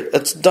weird.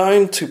 It's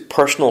down to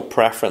personal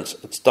preference.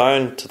 It's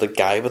down to the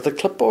guy with the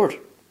clipboard.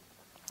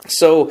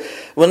 So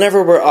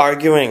whenever we're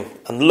arguing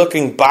and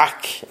looking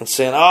back and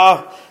saying,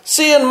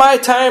 see, in my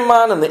time,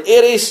 man, in the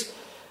 80s,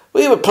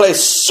 we would play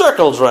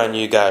circles around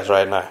you guys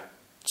right now.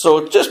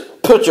 So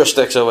just put your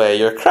sticks away,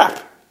 you're crap.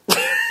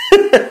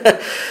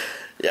 Yeah,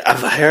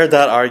 I've heard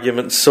that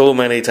argument so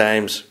many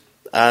times.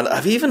 And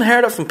I've even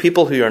heard it from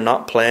people who are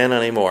not playing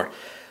anymore,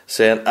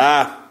 saying,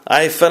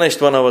 I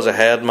finished when I was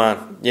ahead,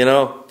 man. You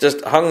know,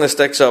 just hung the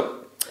sticks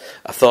up.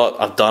 I thought,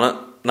 I've done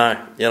it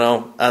now, you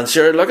know. And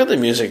sure, look at the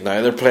music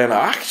now. They're playing,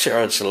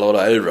 sure, it's a load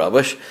of old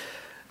rubbish.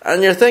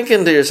 And you're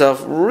thinking to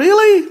yourself,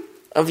 really?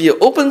 Have you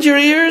opened your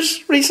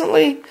ears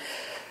recently?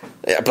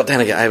 Yeah, but then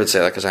again, I would say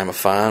that because I'm a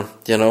fan,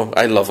 you know.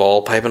 I love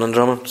all piping and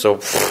drumming.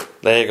 So,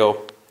 there you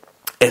go.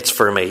 It's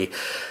for me.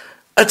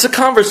 It's a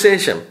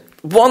conversation.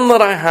 One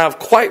that I have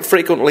quite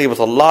frequently with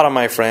a lot of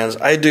my friends.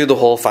 I do the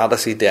whole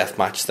fantasy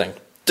deathmatch thing.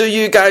 Do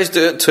you guys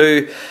do it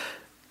too?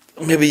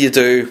 Maybe you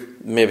do,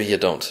 maybe you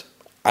don't.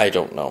 I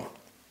don't know.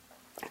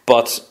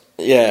 But,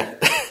 yeah,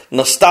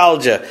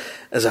 nostalgia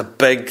is a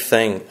big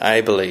thing,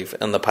 I believe,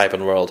 in the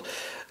piping world,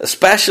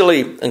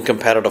 especially in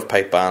competitive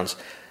pipe bands.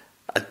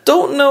 I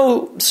don't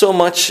know so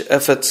much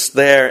if it's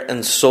there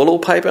in solo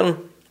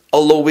piping,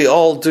 although we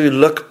all do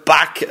look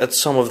back at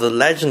some of the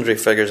legendary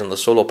figures in the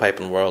solo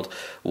piping world,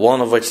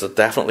 one of which that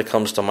definitely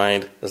comes to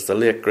mind is the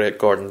late great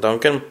Gordon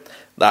Duncan.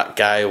 That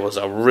guy was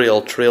a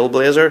real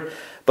trailblazer,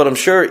 but I'm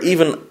sure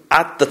even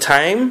at the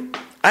time,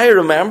 I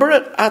remember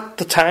it at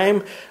the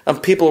time,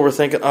 and people were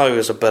thinking, he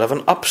was a bit of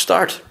an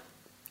upstart.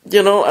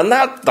 You know, and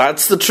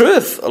that's the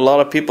truth. A lot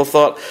of people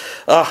thought,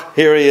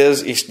 here he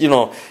is,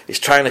 he's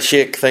trying to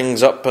shake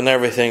things up and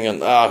everything,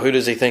 and who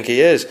does he think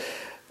he is?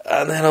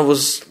 And then it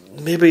was,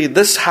 maybe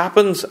this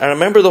happened. I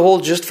remember the whole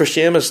Just for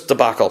Seamus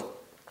debacle.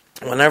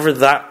 Whenever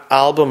that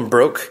album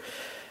broke,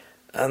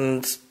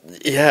 and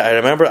yeah, I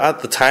remember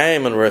at the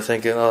time, and we're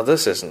thinking,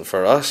 this isn't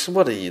for us,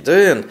 what are you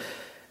doing?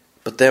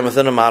 But then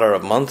within a matter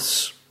of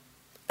months,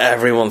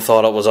 everyone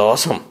thought it was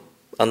awesome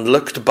and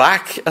looked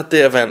back at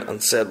the event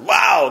and said,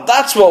 wow,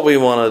 that's what we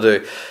want to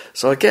do.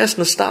 So I guess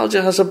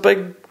nostalgia has a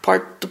big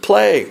part to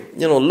play.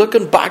 You know,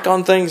 looking back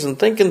on things and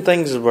thinking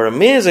things were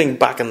amazing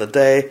back in the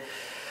day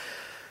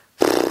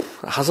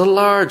has a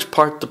large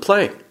part to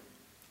play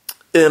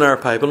in our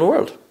piping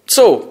world.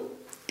 So,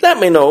 let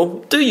me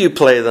know, do you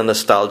play the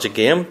nostalgia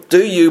game?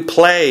 Do you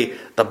play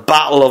the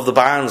Battle of the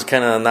Bands,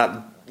 kind of in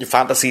that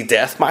fantasy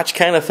deathmatch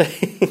kind of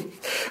thing?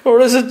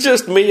 Or is it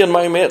just me and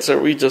my mates? Are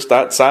we just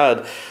that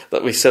sad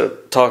that we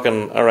sit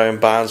talking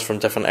around bands from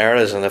different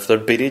eras and if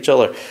they'd beat each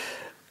other?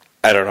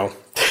 I don't know.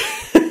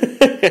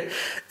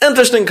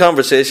 Interesting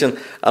conversation,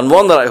 and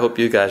one that I hope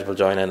you guys will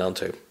join in on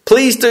too.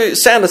 Please do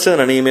send us in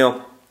an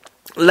email.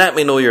 Let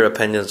me know your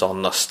opinions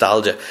on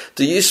nostalgia.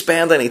 Do you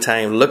spend any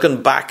time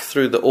looking back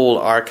through the old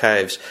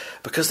archives?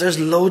 Because there's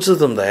loads of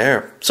them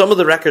there. Some of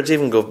the records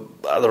even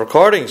the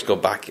recordings go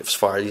back as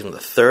far as even the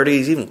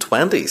 30s, even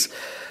 20s.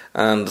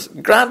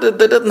 And granted,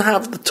 they didn't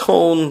have the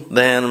tone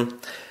then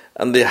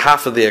and the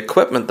half of the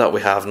equipment that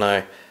we have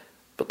now.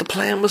 But the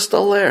playing was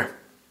still there.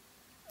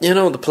 You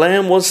know, the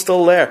playing was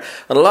still there.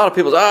 And a lot of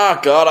people say,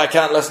 God, I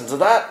can't listen to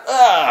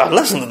that.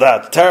 Listen to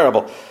that.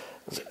 Terrible.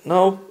 I say,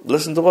 no,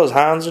 listen to what his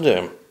hands are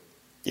doing.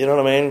 You know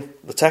what I mean?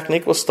 The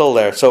technique was still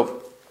there.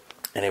 So,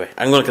 anyway,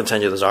 I'm going to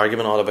continue this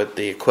argument all about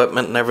the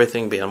equipment and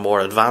everything being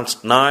more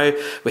advanced now.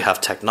 We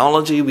have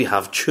technology, we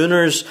have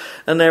tuners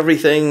and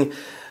everything.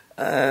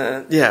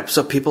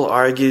 So people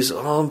argue,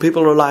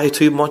 people rely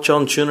too much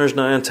on tuners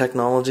now and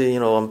technology.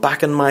 You know, and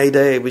back in my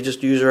day, we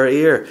just use our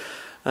ear.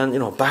 And, you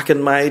know, back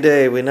in my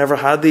day, we never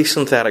had these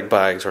synthetic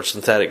bags or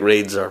synthetic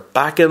reeds. Or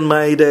back in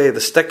my day,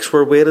 the sticks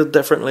were weighted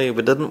differently.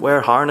 We didn't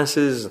wear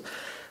harnesses.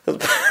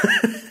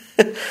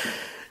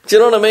 Do you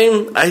know what I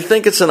mean? I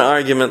think it's an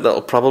argument that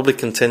will probably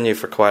continue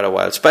for quite a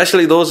while,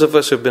 especially those of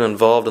us who've been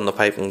involved in the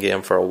piping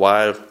game for a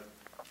while.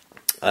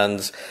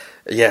 And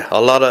yeah,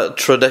 a lot of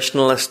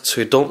traditionalists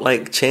who don't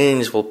like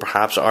change will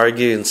perhaps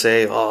argue and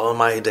say, in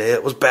my day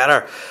it was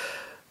better.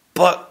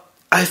 But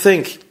I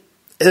think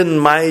in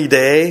my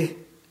day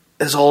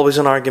is always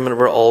an argument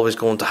we're always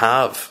going to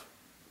have.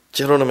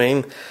 Do you know what I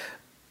mean?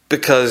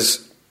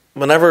 Because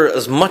whenever,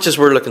 as much as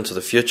we're looking to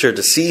the future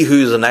to see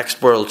who the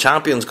next world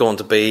champion's going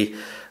to be,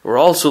 we're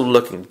also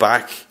looking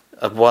back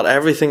at what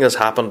everything has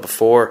happened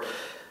before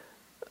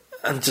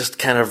and just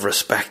kind of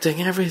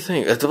respecting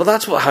everything. Well,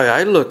 that's how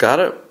I look at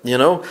it, you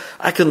know.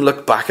 I can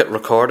look back at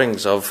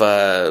recordings of,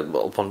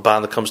 one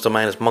band that comes to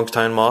mind is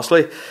Monkstown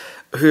Mossley,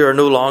 who are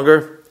no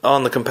longer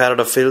on the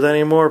competitive field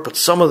anymore, but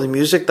some of the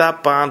music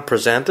that band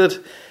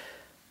presented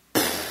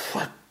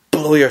would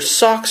blow your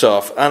socks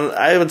off. And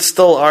I would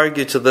still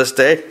argue to this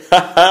day,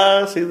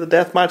 see the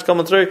death match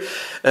coming through,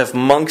 if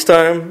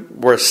Monkstown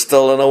were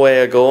still in a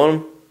way of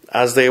going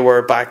as they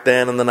were back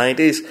then in the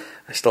 90s,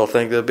 I still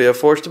think they'd be a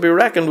force to be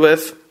reckoned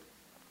with.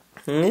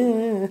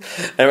 Anyway,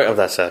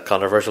 that's a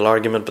controversial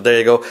argument, but there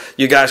you go.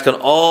 You guys can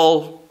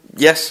all,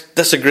 yes,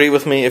 disagree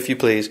with me if you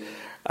please.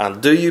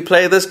 And do you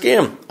play this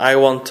game? I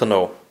want to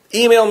know.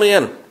 Email me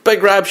in,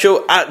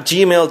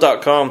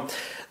 bigrabshow@gmail.com.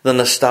 The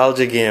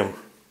nostalgia game.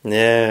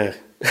 Yeah,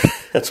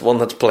 it's one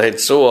that's played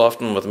so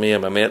often with me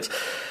and my mates.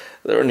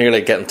 They were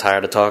nearly getting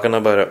tired of talking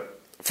about it.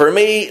 For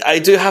me, I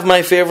do have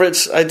my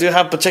favourites. I do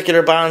have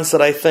particular bands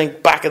that I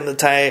think back in the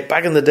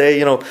day,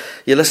 you know,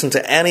 you listen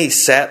to any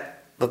set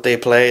that they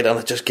played and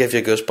it just gives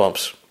you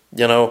goosebumps,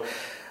 you know.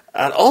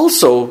 And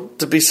also,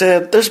 to be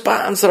said, there's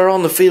bands that are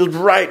on the field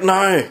right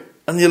now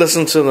and you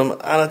listen to them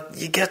and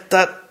you get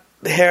that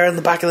hair in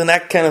the back of the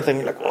neck kind of thing.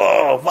 You're like,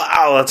 oh,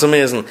 wow, that's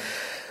amazing.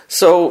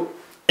 So,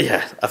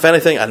 yeah, if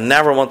anything, I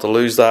never want to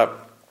lose that.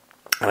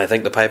 And I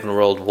think the piping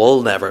world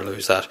will never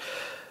lose that.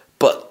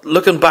 But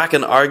looking back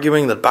and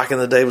arguing that back in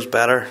the day was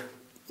better,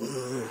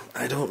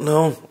 I don't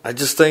know. I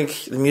just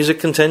think the music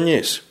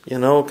continues, you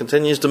know,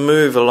 continues to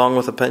move along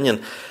with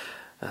opinion.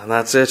 And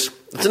that's it.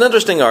 It's an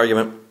interesting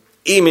argument.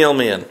 Email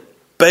me in,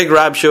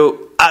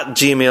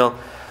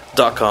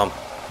 bigrabshow@gmail.com.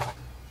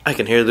 I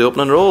can hear the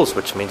opening rolls,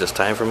 which means it's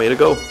time for me to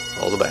go.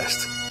 All the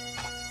best.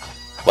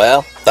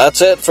 Well,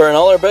 that's it for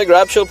another Big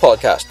Rab Show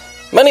podcast.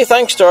 Many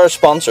thanks to our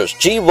sponsors,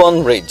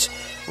 G1 Reeds,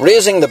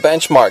 raising the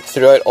benchmark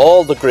throughout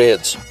all the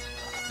grades.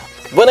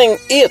 Winning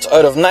 8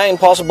 out of 9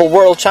 possible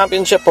World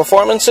Championship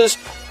performances,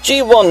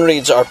 G1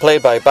 Reeds are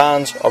played by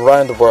bands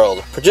around the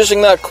world,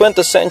 producing that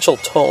quintessential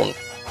tone.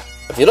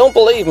 If you don't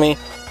believe me,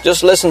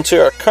 just listen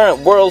to our current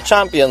World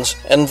Champions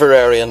in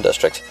Verarian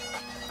District.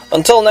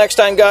 Until next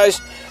time,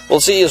 guys, we'll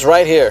see you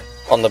right here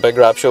on the Big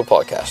Rab Show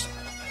podcast.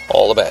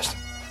 All the best.